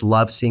I just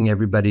love seeing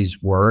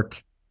everybody's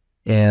work,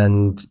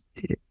 and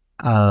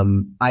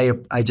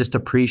I just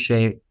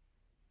appreciate.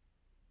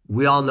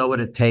 We all know what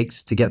it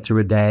takes to get through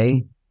a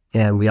day,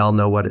 and we all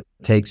know what it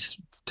takes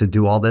to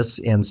do all this.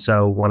 And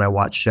so when I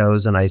watch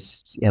shows and I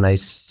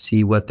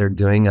see what they're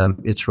doing,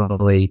 it's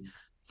really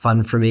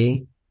fun for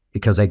me.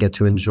 because I get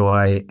to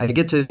enjoy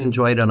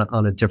it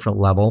on a different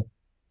level.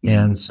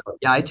 And so,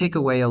 yeah, I take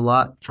away a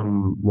lot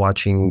from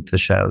watching the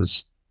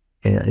shows,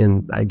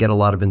 and I get a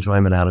lot of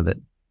enjoyment out of it.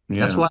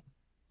 Yeah. That's why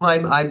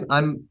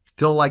I'm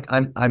feel like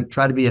I'm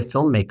trying to be a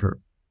filmmaker.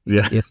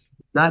 Yeah. If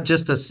not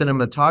just a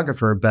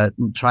cinematographer, but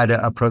try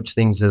to approach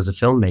things as a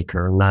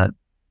filmmaker, not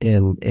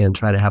and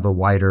try to have a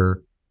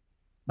wider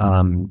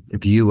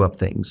view of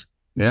things.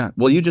 Yeah.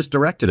 Well, you just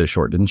directed a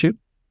short, didn't you?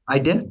 I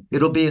did.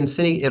 It'll be in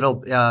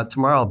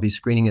tomorrow I'll be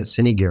screening at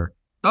Cinegear.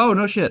 Oh,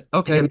 no shit.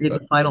 Okay. In the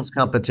finals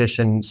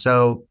competition.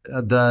 So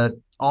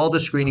all the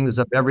screenings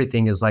of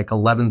everything is like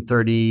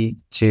 11:30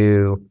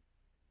 to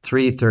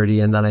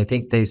 3:30, and then I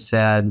think they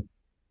said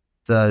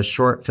the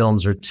short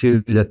films are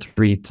 2 to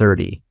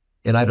 3:30.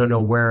 And I don't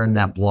know where in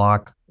that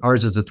block.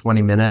 Ours is a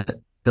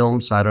 20-minute film,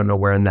 so I don't know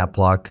where in that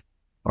block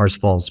ours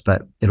falls,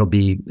 but it'll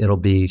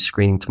be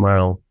screening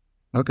tomorrow.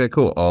 Okay,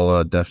 cool.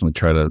 I'll definitely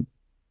try to.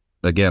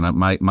 Again,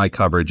 my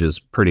coverage is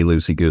pretty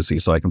loosey goosey,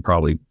 so I can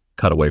probably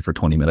cut away for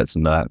 20 minutes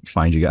and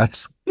find you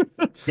guys.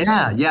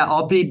 Yeah.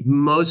 I'll be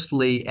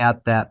mostly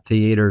at that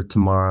theater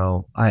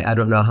tomorrow. I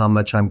don't know how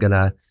much I'm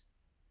gonna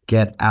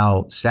get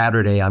out.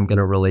 Saturday, I'm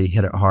gonna really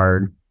hit it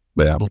hard.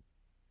 Yeah.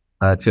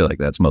 I feel like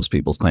that's most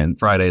people's plan.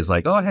 Friday is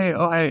like, oh hey,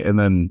 and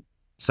then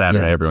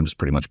Saturday everyone just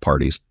pretty much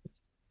parties.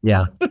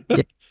 Yeah,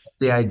 that's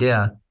the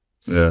idea.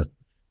 Yeah.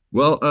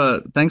 Well,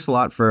 thanks a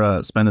lot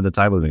for spending the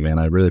time with me, man.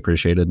 I really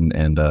appreciate it.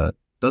 And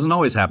doesn't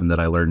always happen that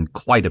I learn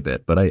quite a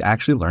bit, but I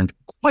actually learned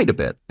quite a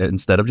bit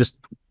instead of just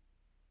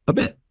a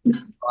bit.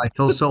 I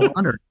feel so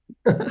honored.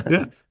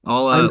 Yeah.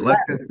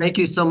 Thank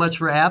you so much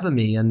for having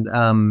me, and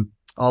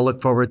I'll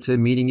look forward to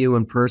meeting you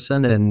in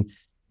person, and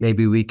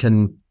maybe we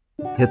can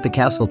hit the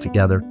castle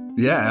together.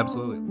 Yeah,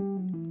 absolutely.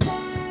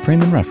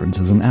 Frame and Reference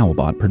is an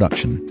Owlbot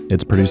production.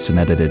 It's produced and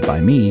edited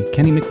by me,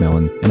 Kenny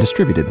McMillan, and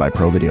distributed by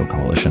Pro Video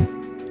Coalition.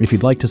 If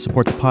you'd like to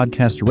support the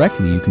podcast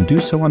directly, you can do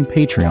so on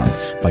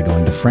Patreon by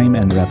going to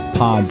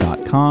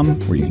frameandrefpod.com,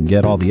 where you can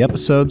get all the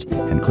episodes,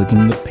 and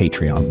clicking the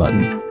Patreon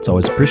button. It's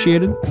always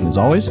appreciated, and as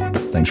always,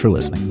 thanks for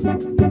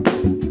listening.